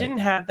 I just didn't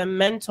have the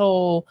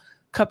mental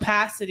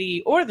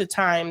capacity or the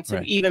time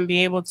to even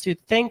be able to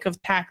think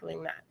of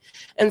tackling that.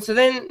 And so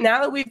then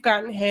now that we've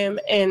gotten him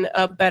in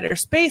a better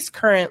space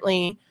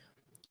currently,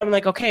 I'm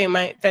like, okay,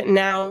 my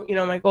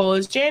goal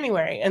is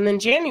January. And then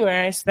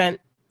January I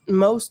spent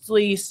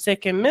mostly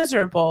sick and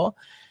miserable.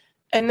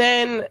 And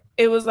then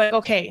it was like,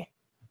 okay,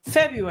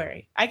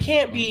 February, I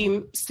can't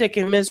be sick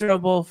and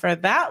miserable for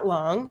that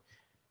long.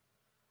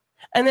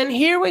 And then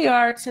here we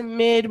are to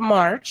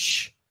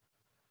mid-March,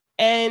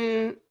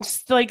 and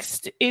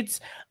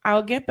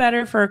I'll get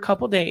better for a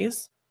couple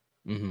days,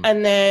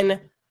 and then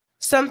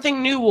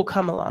something new will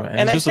come along. Right.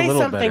 And I say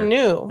something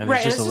new, and right?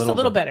 And it's just a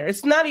little better.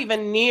 It's not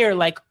even near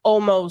like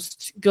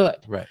almost good.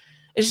 Right.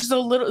 It's just a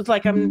little. It's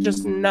like I'm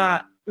just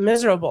not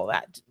miserable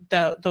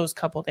those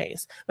couple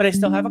days, but I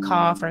still have a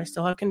cough, or I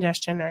still have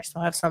congestion, or I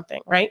still have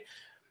something, right?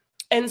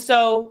 And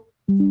so.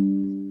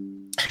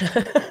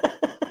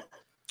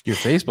 Your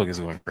Facebook is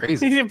going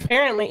crazy.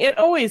 Apparently, it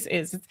always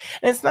is.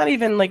 It's not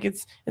even like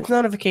it's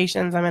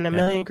notifications. I'm in a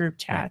million group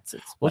chats.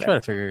 We'll try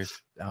to figure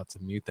out to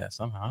mute that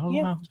somehow. I don't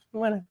know.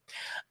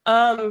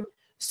 Whatever.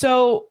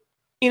 So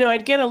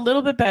I'd get a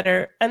little bit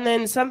better, and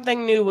then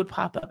something new would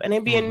pop up, and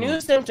it'd be a new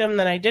symptom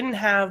that I didn't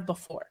have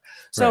before.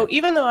 So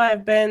even though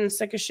I've been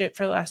sick of shit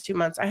for the last 2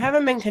 months, I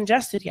haven't been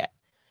congested yet.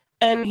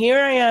 And here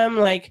I am,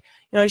 like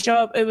I show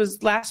up. It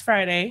was last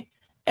Friday.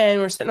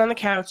 And we're sitting on the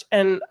couch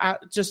and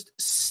just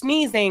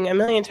sneezing a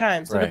million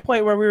times to the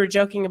point where we were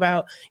joking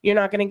about, you're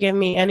not going to give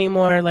me any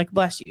more like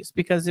bless yous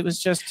because it was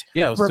just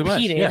it was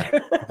repeated. Too much.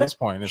 Yeah. At this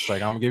point, it's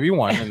like, I'm going to give you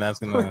one and that's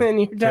going to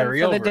and you're done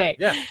for the day.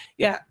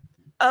 Yeah.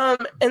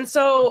 And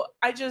so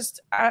I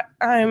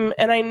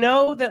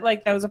know that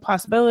like that was a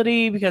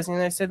possibility because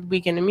I said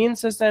weakened immune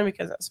system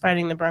because I was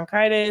fighting the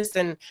bronchitis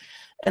and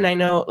I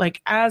know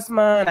like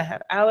asthma and I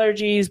have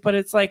allergies, but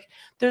it's like,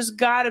 there's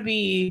gotta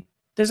be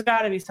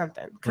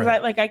something because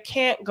I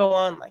can't go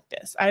on like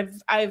this.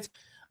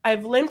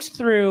 I've limped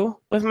through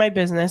with my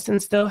business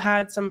and still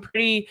had some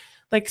pretty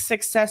like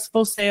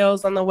successful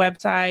sales on the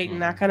website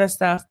and that kind of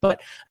stuff. But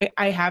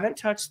I haven't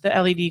touched the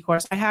LED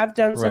course. I have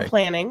done some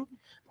planning.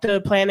 The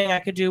planning I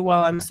could do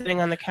while I'm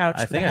sitting on the couch.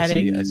 I think I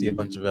see a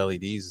bunch of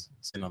LEDs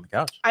sitting on the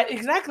couch.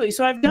 Exactly.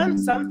 So I've done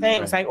some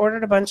things. I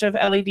ordered a bunch of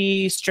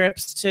LED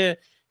strips to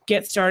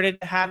get started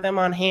to have them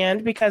on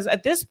hand because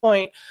at this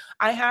point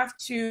I have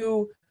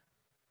to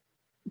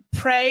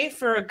pray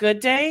for a good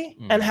day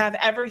and have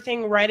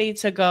everything ready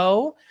to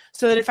go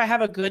so that if I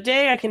have a good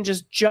day, I can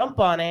just jump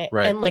on it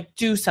and like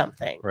do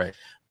something. Right.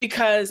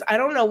 Because I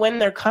don't know when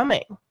they're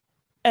coming.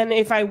 And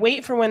if I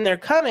wait for when they're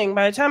coming,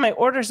 by the time I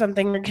order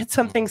something or get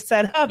something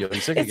set up,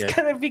 it's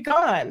going to be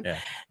gone. Yeah.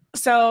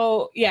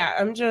 So yeah,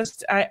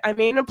 I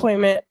made an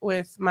appointment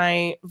with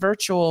my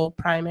virtual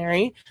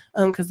primary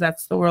because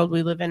that's the world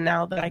we live in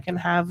now that I can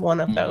have one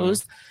of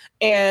those.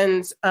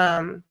 And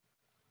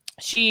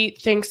she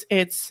thinks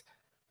it's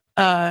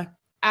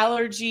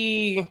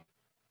allergy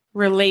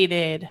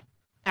related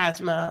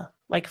asthma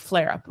like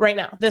flare up right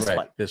now. This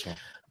one.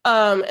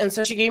 And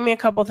so she gave me a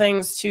couple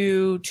things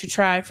to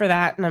try for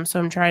that, and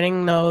I'm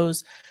trying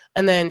those.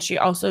 And then she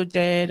also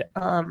did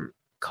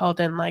called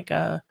in like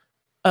a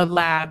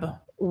lab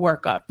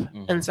workup,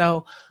 and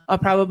so I'll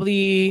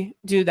probably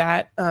do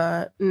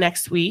that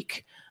next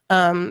week.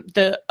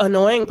 The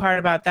annoying part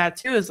about that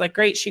too is like,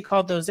 great, she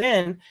called those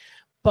in,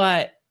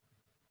 but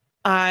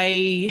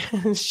I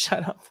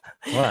shut up.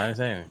 Well, I'm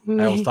saying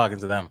I was talking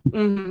to them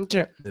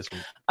sure. this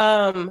week.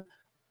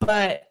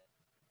 But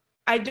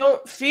I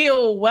don't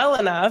feel well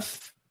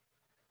enough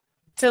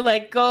to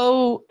like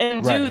go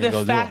and do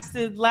the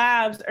fasted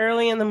labs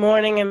early in the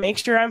morning and make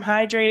sure I'm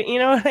hydrated. You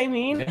know what I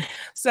mean? Yeah.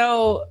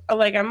 So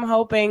like, I'm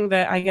hoping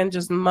that I can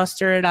just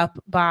muster it up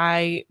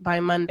by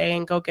Monday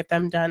and go get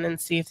them done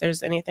and see if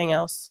there's anything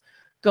else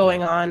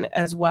going on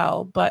as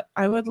well. But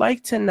I would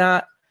like to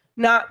not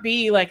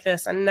be like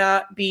this and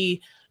not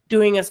be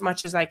doing as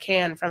much as I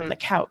can from the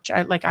couch.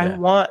 I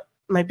want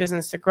my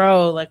business to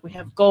grow. Like, we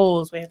have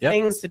goals, we have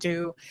things to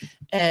do,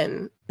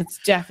 and it's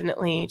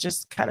definitely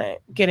just kind of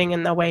getting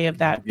in the way of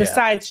that,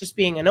 besides just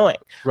being annoying.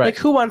 Like,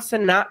 who wants to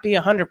not be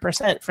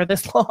 100% for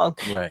this long?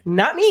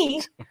 Not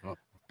me.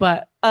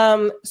 But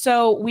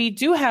so we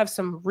do have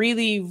some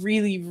really,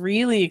 really,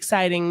 really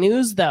exciting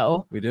news,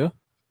 though. We do.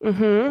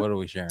 What are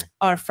we sharing?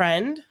 Our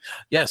friend.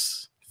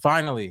 Yes,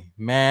 finally,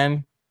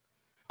 man.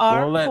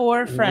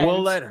 Poor friend.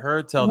 We'll let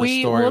her tell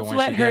the story. We'll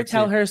let her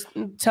tell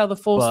the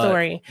full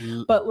story.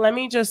 But let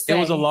me just say, it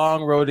was a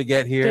long road to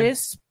get here.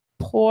 This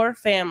poor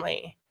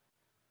family.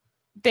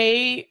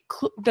 The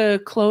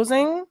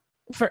closing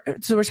for.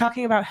 So we're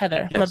talking about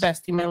Heather, my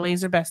bestie, my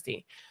laser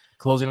bestie.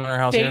 Closing on her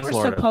house here in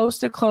Florida. They were supposed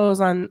to close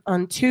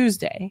on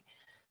Tuesday.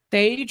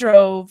 They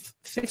drove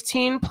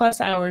 15 plus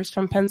hours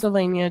from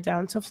Pennsylvania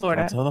down to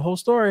Florida. I'll tell the whole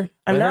story.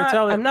 I'm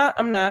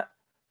not.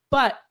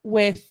 But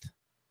with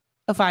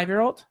a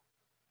 5-year-old.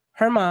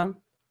 Her mom,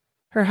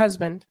 her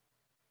husband,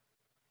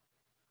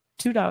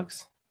 2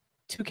 dogs,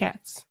 2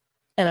 cats,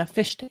 and a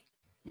fish tank.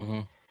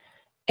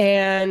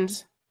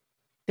 And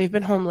they've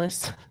been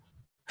homeless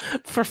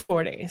for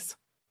 4 days.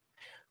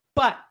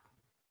 But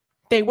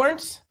they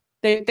weren't,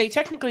 they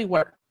technically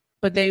were,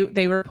 but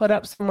they were put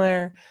up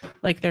somewhere.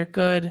 Like, they're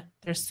good,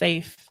 they're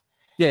safe.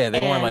 Yeah, they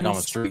weren't like on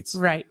the streets.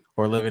 Right.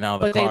 Or living out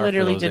of the car. But they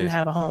literally didn't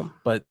have a home.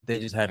 But they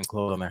just hadn't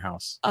clothes on their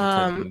house.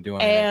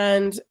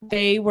 And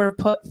they were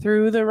put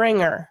through the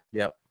ringer.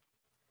 Yep.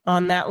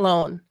 On that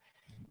loan.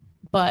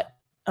 But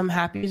I'm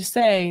happy to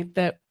say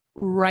that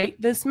right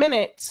this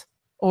minute,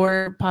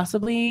 or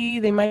possibly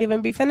they might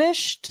even be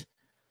finished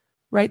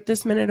right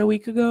this minute a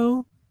week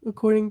ago,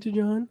 according to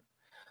John.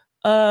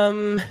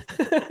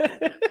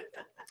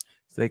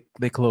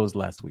 They closed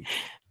last week.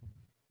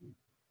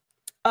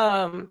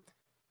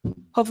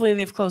 Hopefully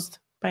they've closed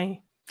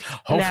by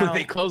Hopefully now.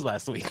 They closed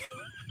last week.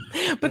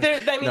 But they're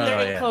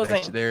in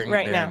closing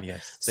right now.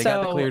 Yes, they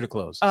got the clear to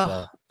close.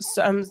 So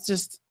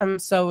I'm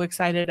so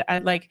excited.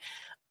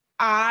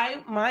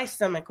 My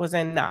stomach was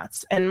in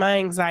knots and my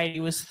anxiety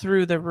was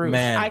through the roof.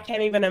 Man. I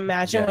can't even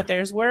imagine what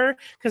theirs were,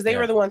 because they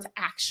were the ones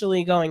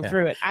actually going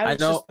through it. I was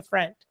just a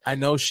friend. I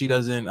know she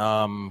doesn't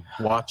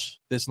watch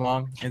this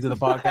long into the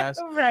podcast,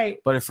 right?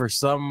 But if for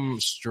some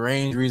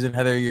strange reason,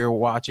 Heather, you're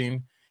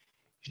watching,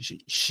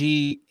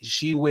 she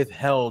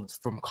withheld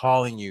from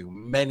calling you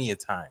many a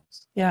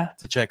times. Yeah.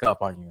 To check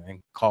up on you,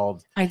 and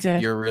called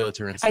your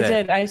realtor instead. I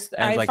did.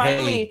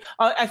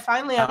 I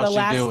finally on the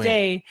last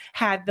day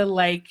had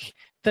the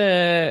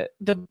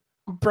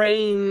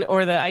brain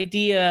or the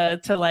idea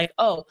to like,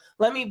 oh,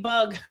 let me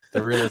bug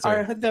the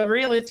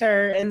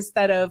realtor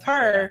instead of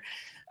her.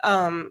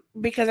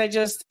 Because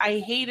I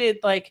hated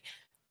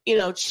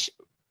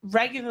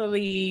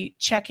regularly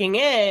checking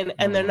in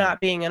and there not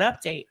being an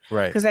update,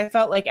 right? Because I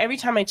felt like every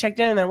time I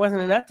checked in and there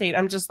wasn't an update,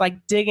 I'm just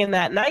like digging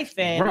that knife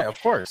in, right?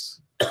 Of course.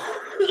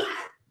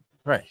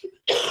 Right.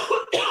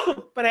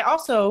 But I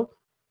also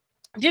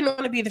didn't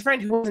want to be the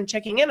friend who wasn't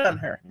checking in on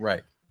her,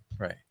 right?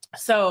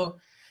 So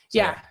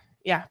yeah.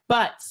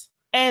 But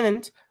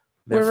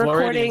we're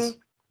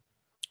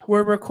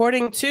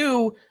recording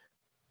too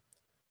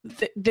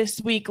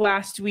this week,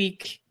 last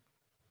week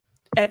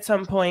at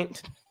some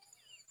point,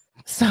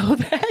 so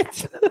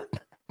that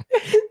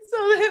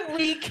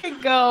we can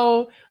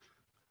go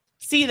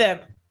see them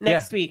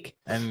next week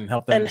and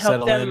help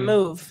them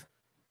move.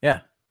 Yeah.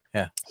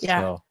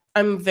 So.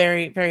 I'm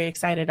very, very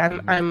excited.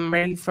 I'm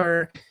ready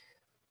for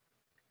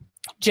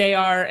JR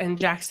and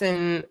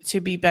Jackson to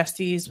be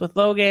besties with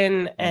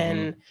Logan,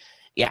 and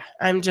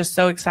I'm just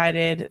so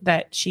excited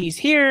that she's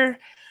here.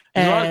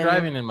 You are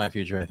driving in my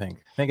future, I think.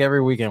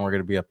 Every weekend we're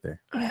going to be up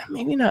there.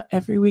 Maybe not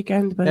every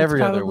weekend, but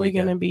every it's probably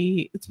going to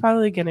be. It's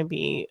probably going to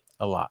be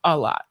a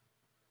lot.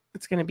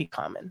 It's going to be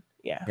common.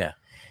 Yeah.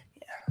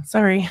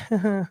 Sorry.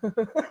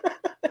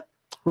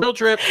 Road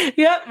trip.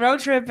 Yep, road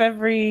trip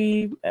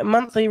every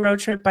monthly road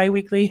trip,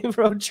 bi-weekly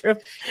road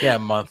trip. Yeah,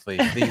 monthly.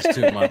 These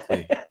 2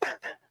 monthly.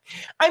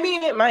 I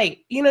mean, it might.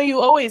 You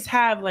always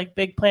have like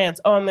big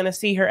plans. Oh, I'm going to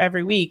see her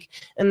every week,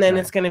 and then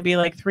it's going to be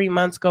like 3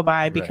 months go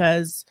by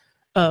because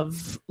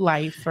of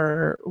life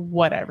or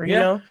whatever, you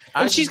know.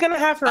 And she's going to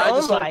have her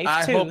own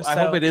life too. I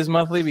hope it is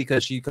monthly,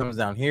 because she comes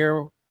down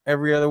here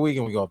every other week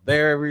and we go up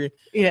there every.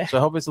 Yeah. So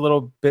I hope it's a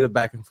little bit of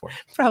back and forth.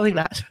 Probably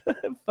not,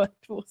 but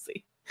we'll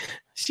see.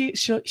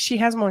 She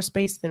has more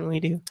space than we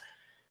do.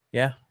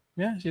 Yeah,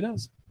 she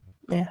does.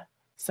 Yeah.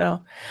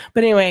 So,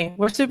 but anyway,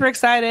 we're super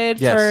excited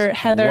for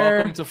Heather.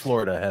 Welcome to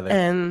Florida, Heather.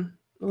 And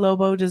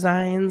Lobo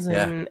Designs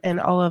and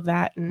all of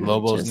that. And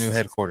Lobo's new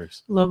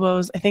headquarters.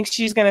 Lobo's, I think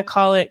she's going to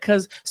call it,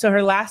 so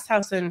her last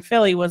house in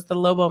Philly was the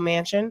Lobo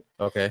Mansion.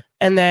 Okay.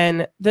 And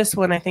then this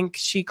one, I think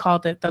she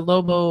called it the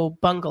Lobo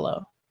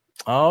Bungalow.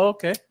 Oh,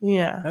 okay.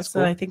 Yeah. That's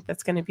so cool. I think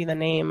that's going to be the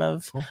name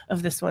of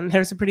this one.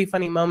 There's a pretty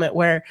funny moment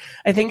where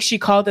I think she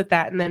called it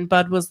that. And then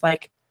Bud was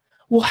like,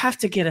 we'll have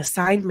to get a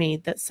sign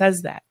made that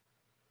says that.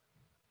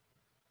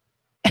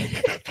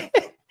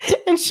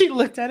 And she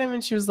looked at him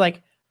and she was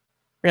like,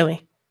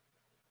 really?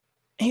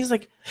 And he was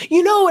like,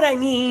 you know what I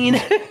mean?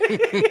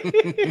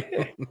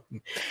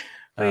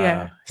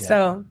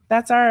 So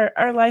that's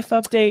our life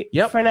update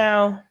for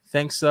now.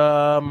 Thanks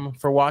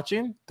for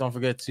watching. Don't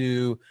forget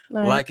to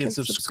like and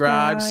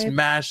subscribe.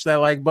 Smash that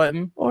like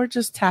button. Or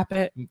just tap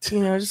it.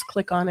 Just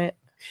click on it.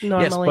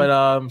 Normally. Yes,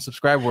 but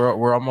subscribe.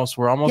 We're almost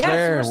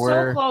there.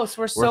 We're so close.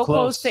 We're so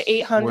close to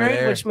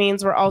 800, which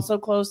means we're also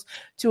close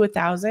to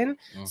 1,000.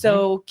 Mm-hmm.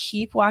 So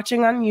keep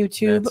watching on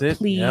YouTube,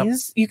 please. Yep.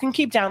 You can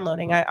keep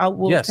downloading.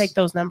 We'll take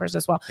those numbers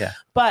as well. Yeah.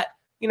 But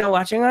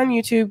watching on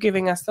YouTube,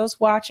 giving us those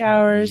watch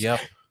hours. Yep.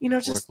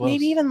 Just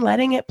maybe even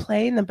letting it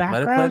play in the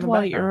background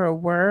while you're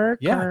at work,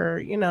 or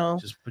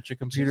just put your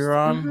computer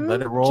on,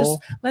 let it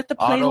roll. Just let the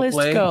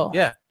playlist go.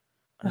 Yeah.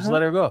 Just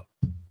let her go.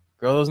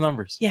 Grow those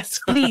numbers. Yes,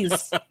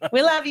 please.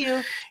 We love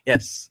you.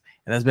 Yes.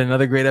 And that's been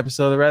another great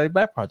episode of the Rally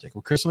Back Project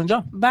with Crystal and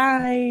John.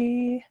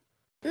 Bye.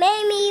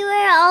 Maybe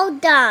we're all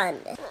done.